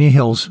Virginia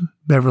Hill's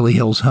Beverly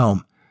Hills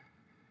home.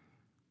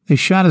 They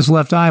shot his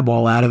left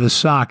eyeball out of his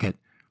socket.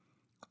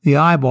 The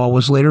eyeball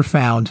was later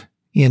found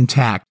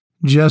intact,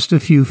 just a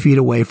few feet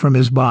away from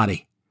his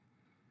body.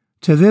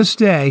 To this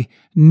day,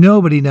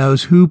 nobody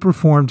knows who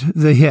performed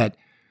the hit,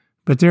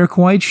 but they're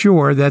quite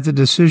sure that the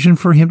decision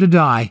for him to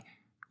die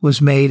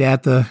was made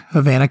at the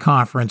Havana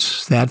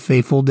Conference that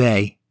fateful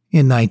day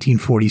in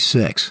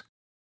 1946.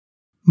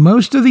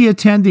 Most of the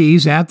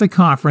attendees at the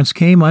conference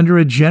came under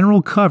a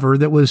general cover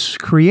that was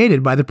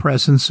created by the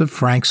presence of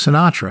Frank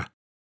Sinatra.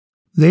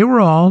 They were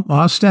all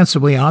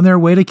ostensibly on their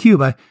way to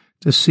Cuba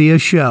to see a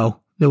show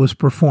that was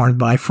performed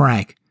by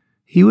Frank.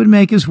 He would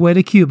make his way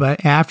to Cuba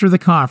after the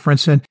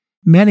conference, and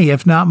many,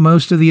 if not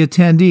most of the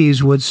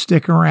attendees would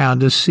stick around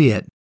to see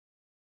it.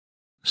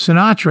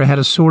 Sinatra had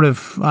a sort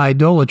of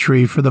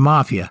idolatry for the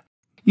mafia.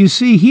 You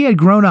see, he had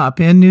grown up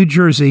in New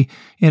Jersey,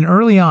 and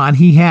early on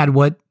he had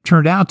what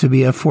turned out to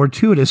be a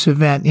fortuitous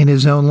event in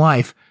his own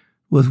life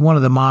with one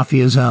of the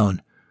mafia's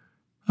own,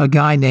 a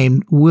guy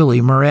named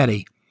Willie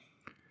Moretti.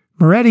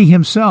 Moretti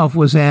himself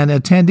was an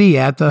attendee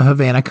at the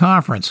Havana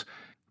Conference.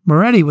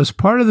 Moretti was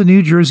part of the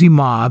New Jersey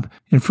mob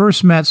and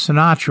first met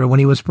Sinatra when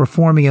he was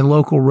performing in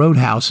local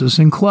roadhouses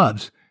and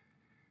clubs.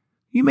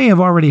 You may have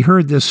already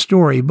heard this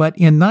story, but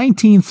in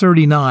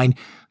 1939,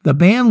 the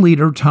band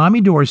leader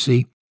Tommy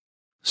Dorsey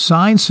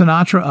signed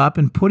Sinatra up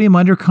and put him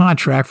under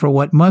contract for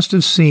what must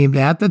have seemed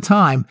at the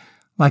time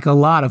like a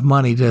lot of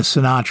money to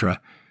Sinatra.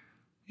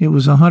 It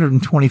was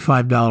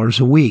 $125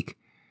 a week.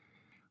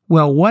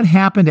 Well, what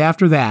happened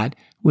after that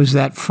was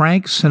that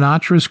Frank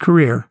Sinatra's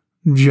career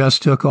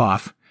just took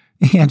off.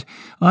 And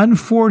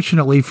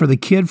unfortunately for the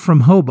kid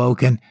from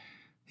Hoboken,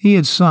 he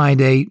had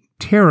signed a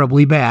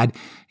terribly bad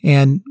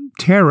and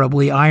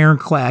terribly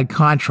ironclad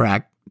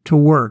contract to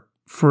work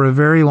for a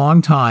very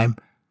long time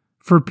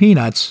for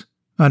peanuts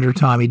under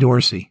Tommy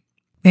Dorsey.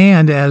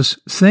 And as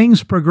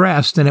things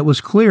progressed and it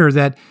was clear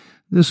that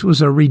this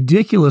was a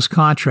ridiculous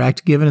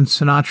contract given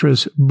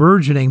Sinatra's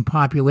burgeoning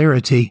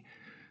popularity,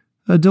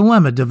 a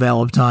dilemma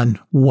developed on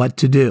what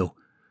to do.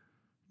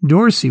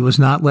 Dorsey was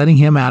not letting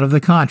him out of the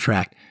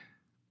contract.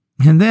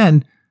 And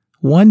then,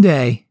 one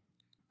day,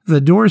 the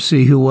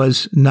Dorsey who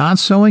was not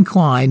so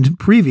inclined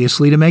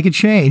previously to make a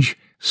change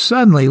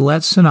suddenly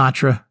let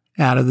Sinatra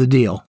out of the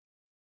deal.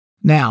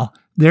 Now,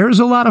 there's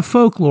a lot of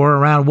folklore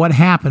around what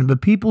happened,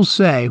 but people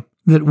say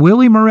that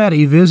Willie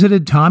Moretti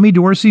visited Tommy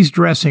Dorsey's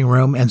dressing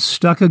room and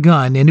stuck a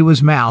gun into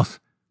his mouth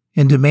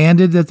and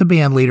demanded that the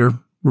bandleader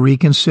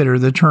reconsider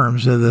the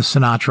terms of the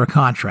Sinatra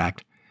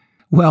contract.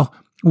 Well,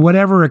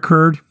 whatever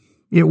occurred,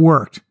 it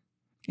worked,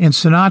 and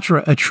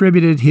Sinatra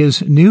attributed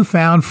his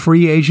newfound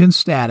free agent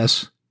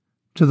status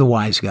to the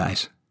wise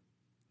guys.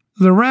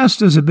 The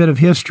rest is a bit of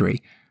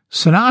history.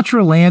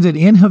 Sinatra landed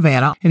in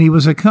Havana, and he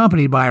was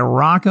accompanied by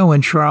Rocco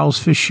and Charles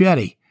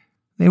Fischetti.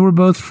 They were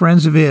both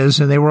friends of his,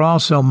 and they were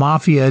also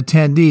mafia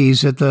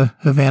attendees at the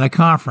Havana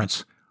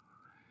Conference.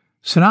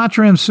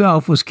 Sinatra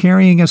himself was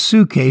carrying a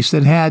suitcase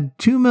that had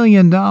 $2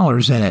 million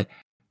in it.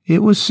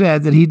 It was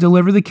said that he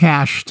delivered the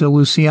cash to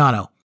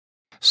Luciano.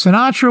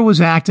 Sinatra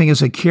was acting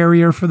as a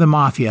carrier for the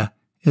mafia,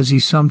 as he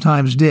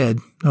sometimes did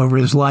over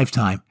his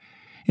lifetime,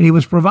 and he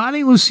was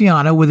providing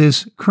Luciano with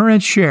his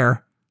current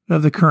share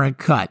of the current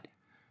cut.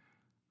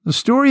 The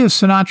story of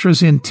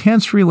Sinatra's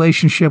intense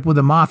relationship with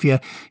the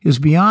mafia is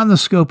beyond the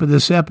scope of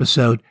this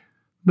episode,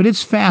 but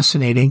it's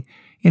fascinating,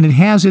 and it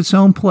has its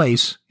own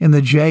place in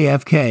the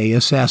JFK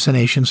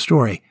assassination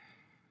story.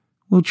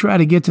 We'll try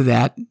to get to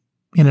that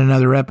in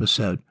another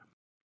episode.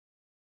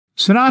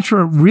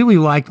 Sinatra really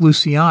liked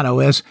Luciano,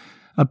 as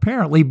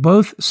apparently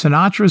both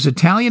Sinatra's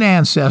Italian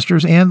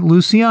ancestors and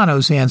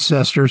Luciano's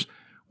ancestors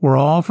were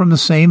all from the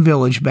same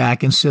village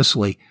back in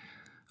Sicily,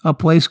 a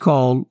place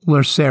called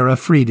Lercera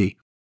Fridi.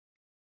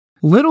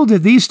 Little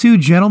did these two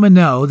gentlemen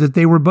know that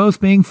they were both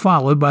being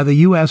followed by the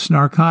U.S.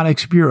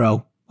 Narcotics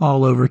Bureau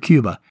all over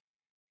Cuba.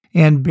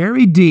 And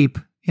buried deep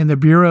in the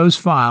Bureau's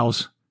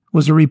files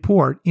was a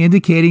report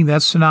indicating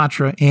that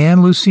Sinatra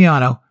and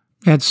Luciano,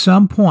 at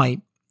some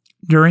point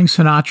during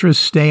Sinatra's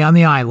stay on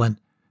the island,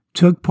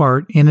 took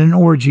part in an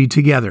orgy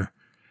together.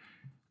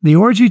 The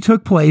orgy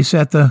took place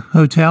at the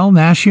Hotel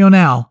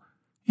Nacional,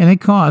 and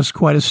it caused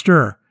quite a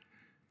stir.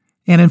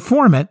 An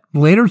informant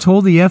later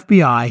told the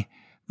FBI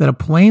that a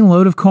plane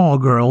load of call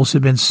girls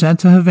had been sent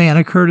to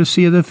Havana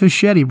courtesy of the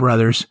Fischetti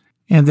brothers,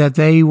 and that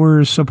they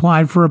were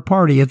supplied for a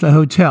party at the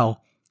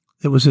hotel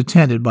that was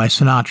attended by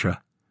Sinatra.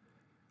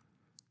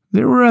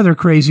 There were other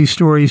crazy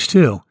stories,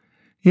 too.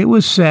 It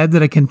was said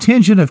that a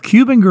contingent of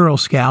Cuban Girl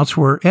Scouts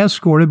were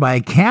escorted by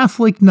a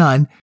Catholic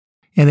nun,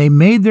 and they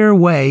made their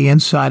way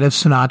inside of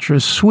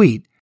Sinatra's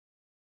suite.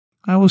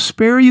 I will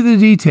spare you the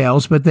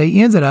details, but they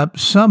ended up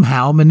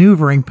somehow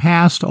maneuvering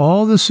past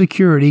all the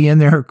security in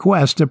their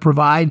quest to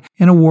provide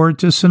an award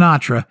to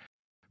Sinatra.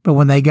 But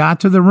when they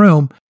got to the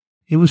room,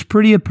 it was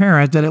pretty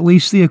apparent that at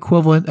least the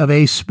equivalent of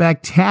a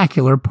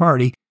spectacular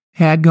party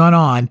had gone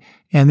on,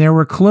 and there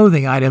were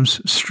clothing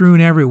items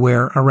strewn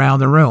everywhere around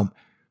the room,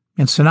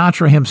 and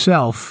Sinatra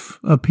himself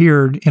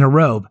appeared in a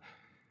robe.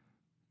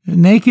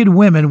 Naked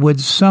women would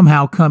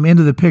somehow come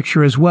into the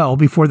picture as well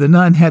before the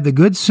nun had the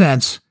good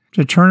sense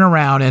to turn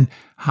around and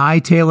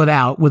hightail it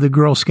out with the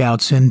Girl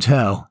Scouts in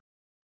tow.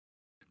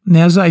 And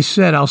as I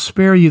said, I'll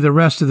spare you the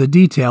rest of the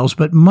details,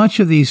 but much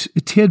of these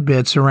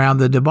tidbits around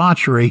the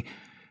debauchery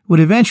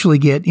would eventually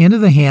get into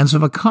the hands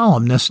of a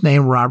columnist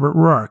named Robert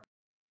Rourke,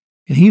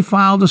 and he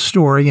filed a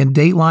story in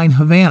Dateline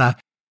Havana,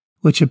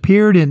 which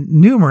appeared in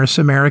numerous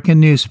American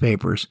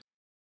newspapers.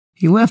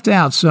 He left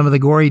out some of the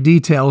gory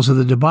details of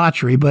the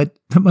debauchery, but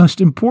the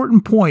most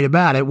important point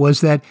about it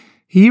was that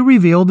he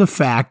revealed the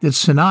fact that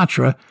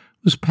Sinatra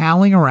was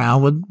palling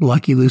around with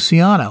Lucky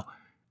Luciano.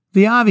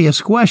 The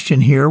obvious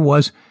question here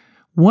was,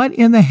 what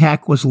in the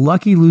heck was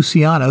Lucky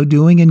Luciano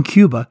doing in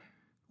Cuba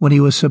when he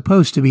was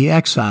supposed to be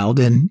exiled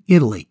in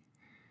Italy?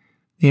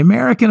 The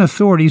American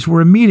authorities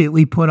were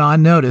immediately put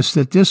on notice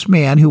that this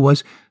man, who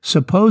was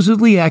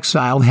supposedly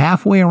exiled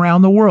halfway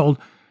around the world,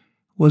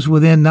 was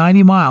within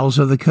 90 miles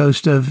of the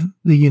coast of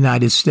the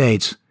United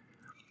States.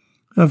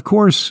 Of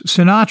course,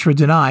 Sinatra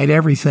denied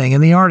everything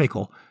in the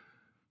article,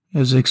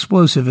 as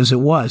explosive as it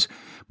was,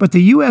 but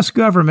the U.S.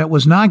 government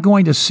was not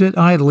going to sit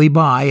idly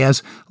by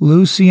as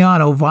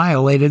Luciano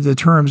violated the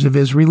terms of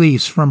his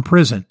release from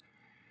prison.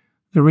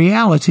 The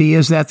reality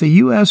is that the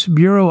U.S.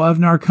 Bureau of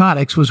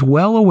Narcotics was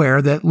well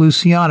aware that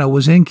Luciano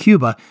was in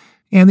Cuba,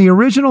 and the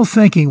original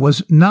thinking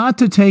was not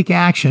to take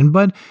action,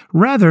 but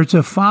rather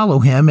to follow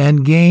him,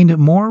 and gained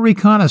more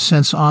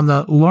reconnaissance on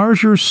the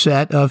larger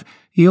set of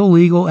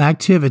illegal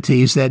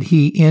activities that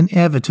he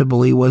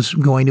inevitably was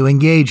going to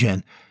engage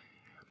in.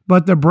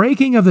 But the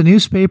breaking of the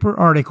newspaper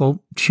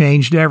article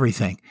changed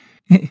everything.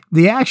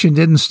 The action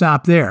didn't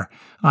stop there.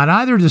 On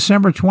either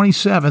December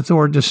 27th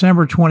or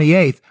December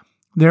 28th,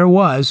 there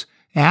was,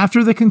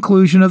 after the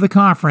conclusion of the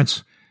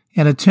conference,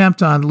 an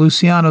attempt on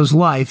Luciano's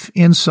life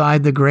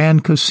inside the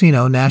Grand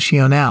Casino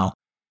Nacional.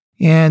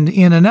 And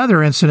in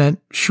another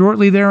incident,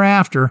 shortly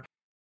thereafter,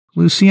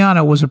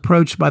 Luciano was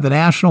approached by the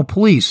National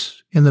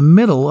Police in the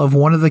middle of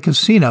one of the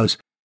casinos,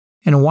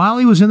 and while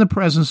he was in the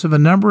presence of a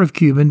number of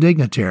Cuban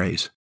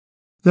dignitaries.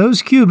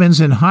 Those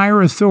Cubans in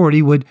higher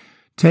authority would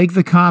take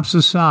the cops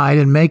aside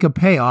and make a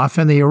payoff,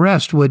 and the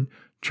arrest would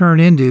turn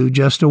into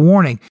just a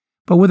warning,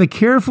 but with a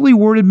carefully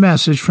worded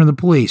message from the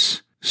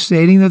police,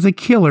 stating that the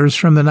killers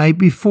from the night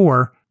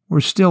before were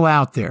still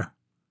out there,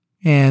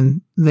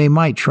 and they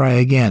might try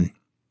again.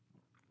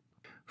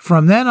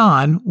 From then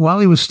on, while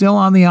he was still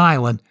on the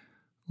island,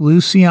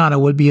 Luciano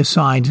would be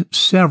assigned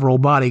several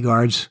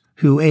bodyguards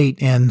who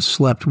ate and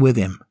slept with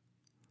him.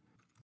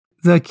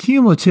 The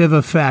cumulative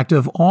effect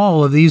of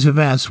all of these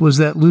events was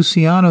that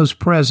Luciano's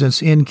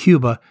presence in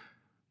Cuba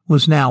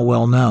was now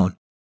well known,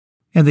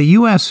 and the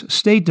U.S.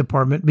 State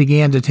Department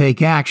began to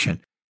take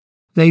action.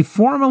 They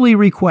formally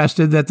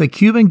requested that the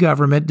Cuban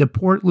government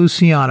deport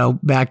Luciano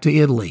back to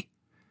Italy.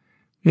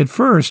 At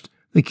first,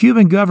 the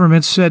Cuban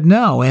government said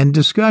no, and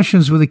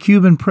discussions with the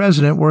Cuban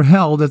president were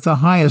held at the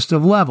highest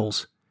of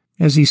levels,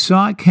 as he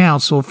sought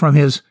counsel from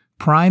his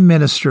prime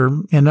minister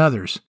and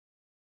others.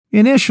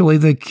 Initially,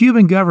 the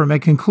Cuban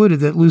government concluded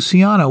that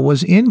Luciano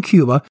was in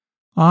Cuba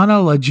on a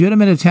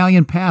legitimate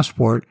Italian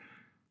passport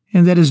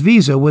and that his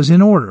visa was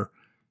in order,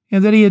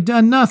 and that he had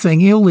done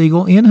nothing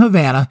illegal in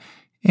Havana,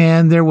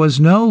 and there was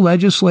no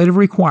legislative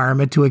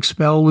requirement to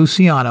expel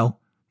Luciano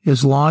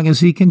as long as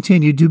he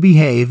continued to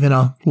behave in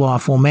a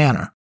lawful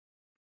manner.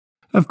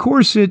 Of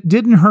course, it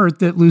didn't hurt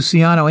that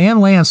Luciano and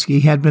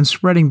Lansky had been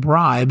spreading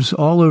bribes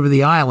all over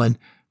the island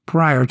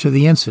prior to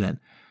the incident.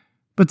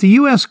 But the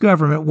U.S.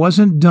 government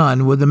wasn't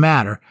done with the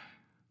matter.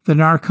 The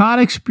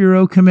Narcotics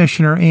Bureau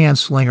Commissioner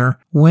Anslinger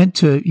went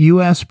to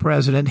U.S.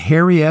 President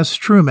Harry S.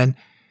 Truman,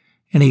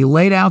 and he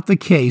laid out the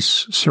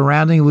case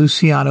surrounding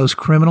Luciano's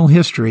criminal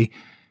history,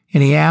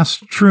 and he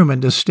asked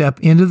Truman to step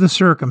into the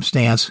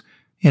circumstance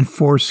and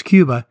force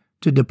Cuba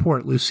to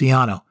deport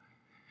Luciano.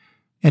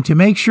 And to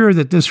make sure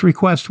that this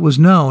request was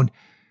known,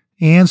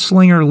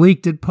 Anslinger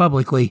leaked it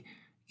publicly,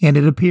 and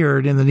it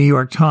appeared in the New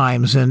York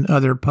Times and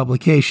other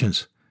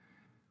publications.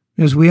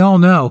 As we all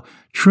know,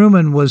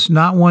 Truman was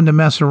not one to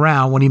mess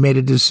around when he made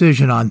a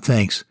decision on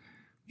things.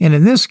 And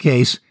in this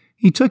case,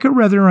 he took a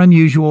rather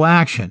unusual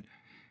action.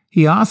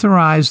 He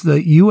authorized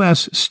the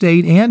U.S.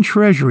 State and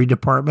Treasury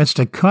Departments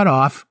to cut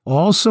off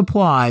all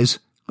supplies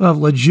of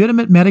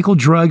legitimate medical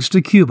drugs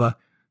to Cuba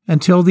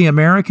until the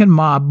American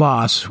mob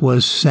boss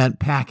was sent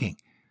packing.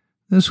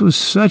 This was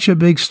such a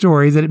big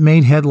story that it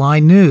made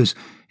headline news,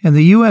 and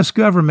the U.S.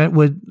 government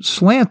would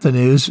slant the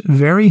news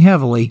very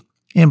heavily,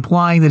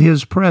 implying that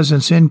his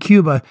presence in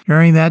Cuba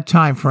during that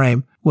time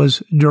frame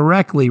was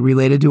directly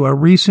related to a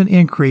recent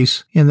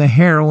increase in the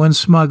heroin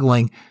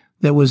smuggling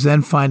that was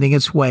then finding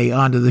its way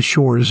onto the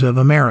shores of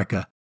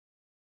America.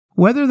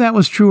 Whether that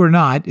was true or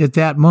not at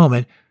that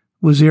moment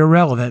was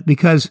irrelevant,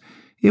 because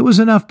it was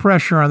enough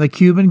pressure on the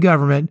Cuban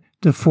government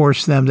to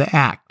force them to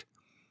act.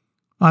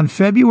 On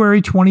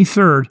February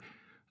 23rd,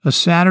 a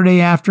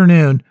Saturday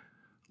afternoon,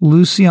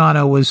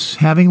 Luciano was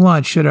having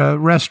lunch at a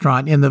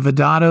restaurant in the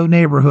Vedado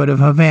neighborhood of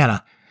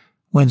Havana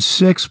when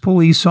 6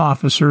 police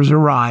officers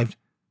arrived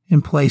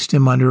and placed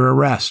him under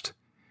arrest.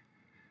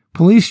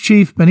 Police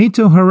Chief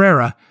Benito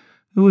Herrera,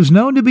 who was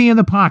known to be in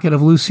the pocket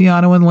of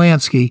Luciano and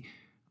Lansky,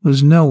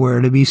 was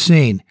nowhere to be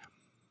seen.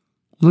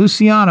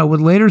 Luciano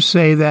would later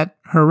say that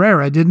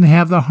Herrera didn't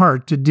have the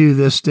heart to do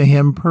this to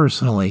him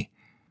personally.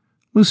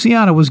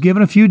 Luciano was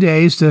given a few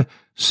days to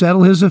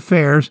settle his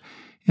affairs,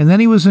 and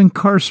then he was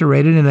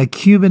incarcerated in a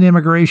Cuban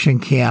immigration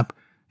camp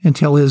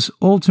until his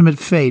ultimate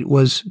fate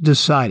was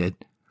decided.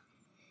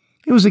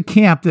 It was a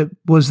camp that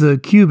was the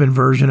Cuban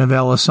version of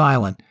Ellis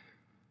Island.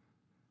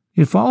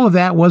 If all of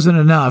that wasn't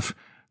enough,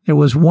 there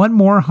was one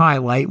more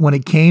highlight when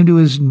it came to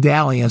his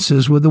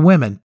dalliances with the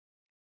women.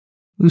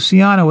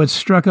 Luciano had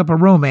struck up a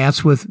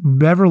romance with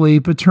Beverly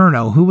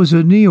Paterno, who was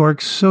a New York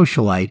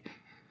socialite.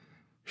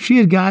 She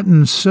had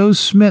gotten so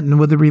smitten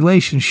with the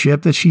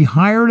relationship that she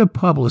hired a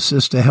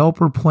publicist to help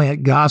her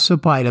plant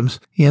gossip items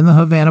in the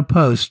Havana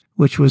Post,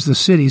 which was the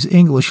city's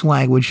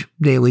English-language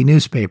daily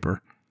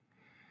newspaper.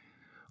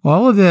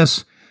 All of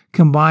this,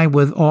 combined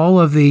with all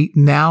of the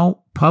now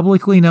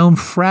publicly known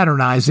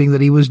fraternizing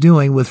that he was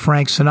doing with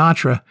Frank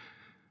Sinatra,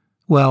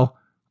 well,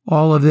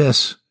 all of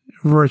this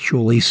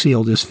virtually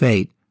sealed his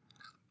fate.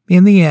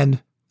 In the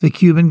end, the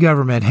Cuban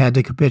government had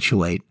to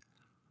capitulate.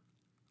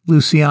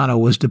 Luciano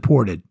was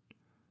deported.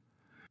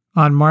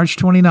 On March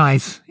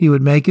 29th, he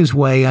would make his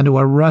way onto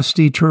a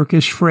rusty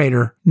Turkish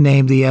freighter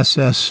named the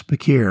SS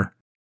Bakir.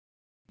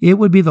 It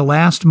would be the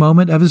last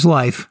moment of his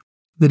life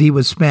that he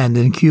would spend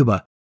in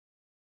Cuba,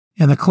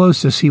 and the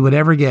closest he would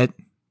ever get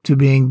to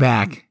being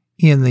back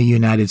in the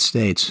United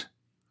States.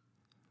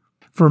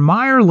 For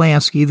Meyer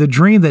Lansky, the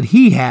dream that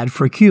he had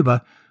for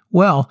Cuba,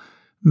 well,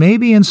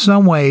 maybe in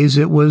some ways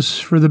it was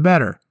for the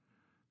better.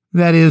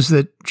 That is,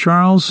 that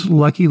Charles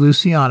Lucky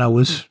Luciano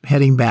was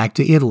heading back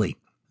to Italy.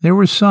 There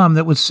were some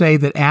that would say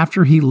that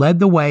after he led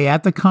the way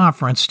at the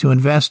conference to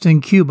invest in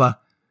Cuba,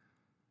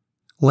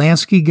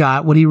 Lansky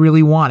got what he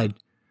really wanted,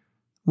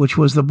 which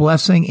was the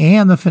blessing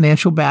and the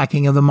financial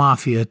backing of the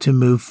mafia to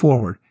move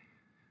forward.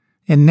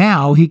 And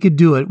now he could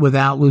do it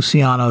without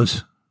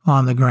Luciano's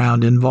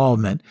on-the-ground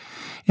involvement.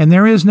 And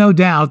there is no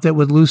doubt that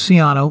with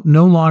Luciano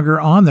no longer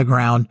on the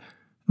ground,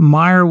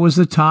 Meyer was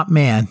the top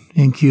man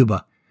in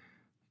Cuba.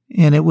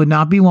 And it would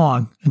not be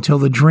long until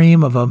the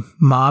dream of a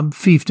mob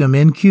fiefdom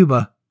in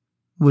Cuba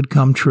would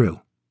come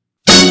true.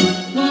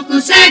 Poco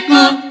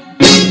secco.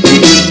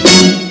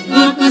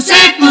 Poco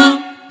secco.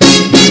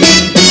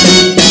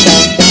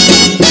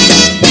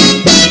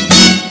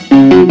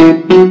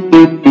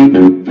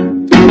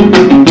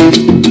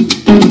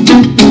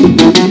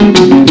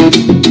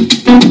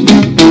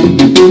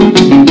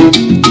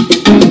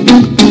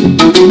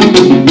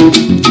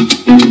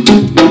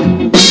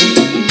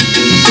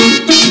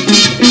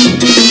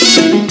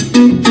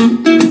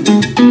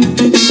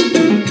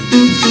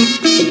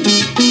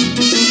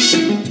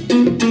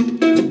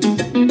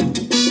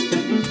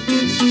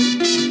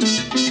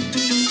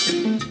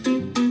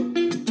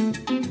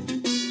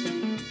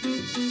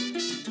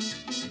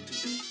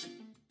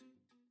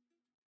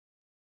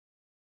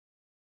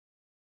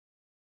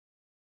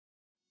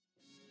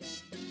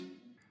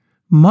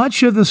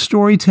 Much of the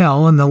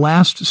storytell in the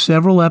last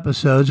several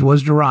episodes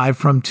was derived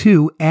from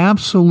 2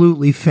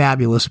 absolutely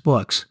fabulous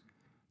books.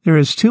 There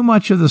is too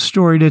much of the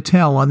story to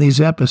tell on these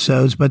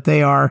episodes, but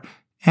they are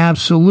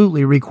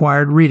absolutely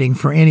required reading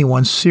for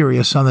anyone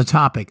serious on the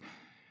topic.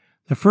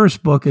 The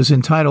first book is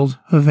entitled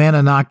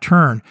Havana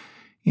Nocturne,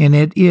 and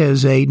it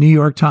is a New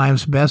York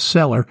Times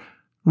bestseller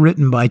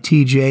written by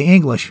T.J.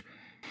 English,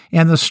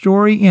 and the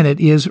story in it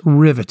is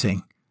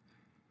riveting.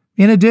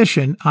 In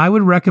addition, I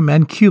would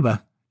recommend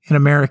Cuba in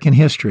American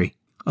History,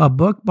 a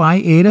book by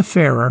Ada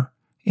Ferrer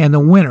and the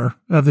winner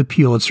of the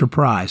Pulitzer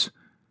Prize.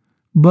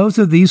 Both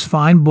of these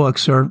fine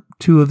books are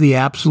two of the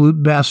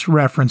absolute best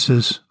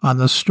references on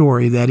the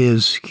story that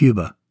is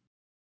Cuba.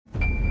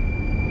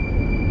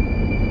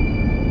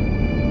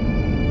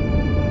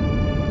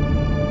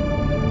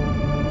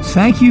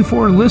 Thank you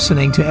for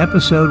listening to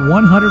episode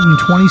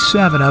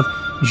 127 of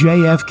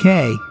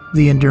JFK,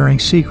 The Enduring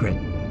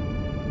Secret.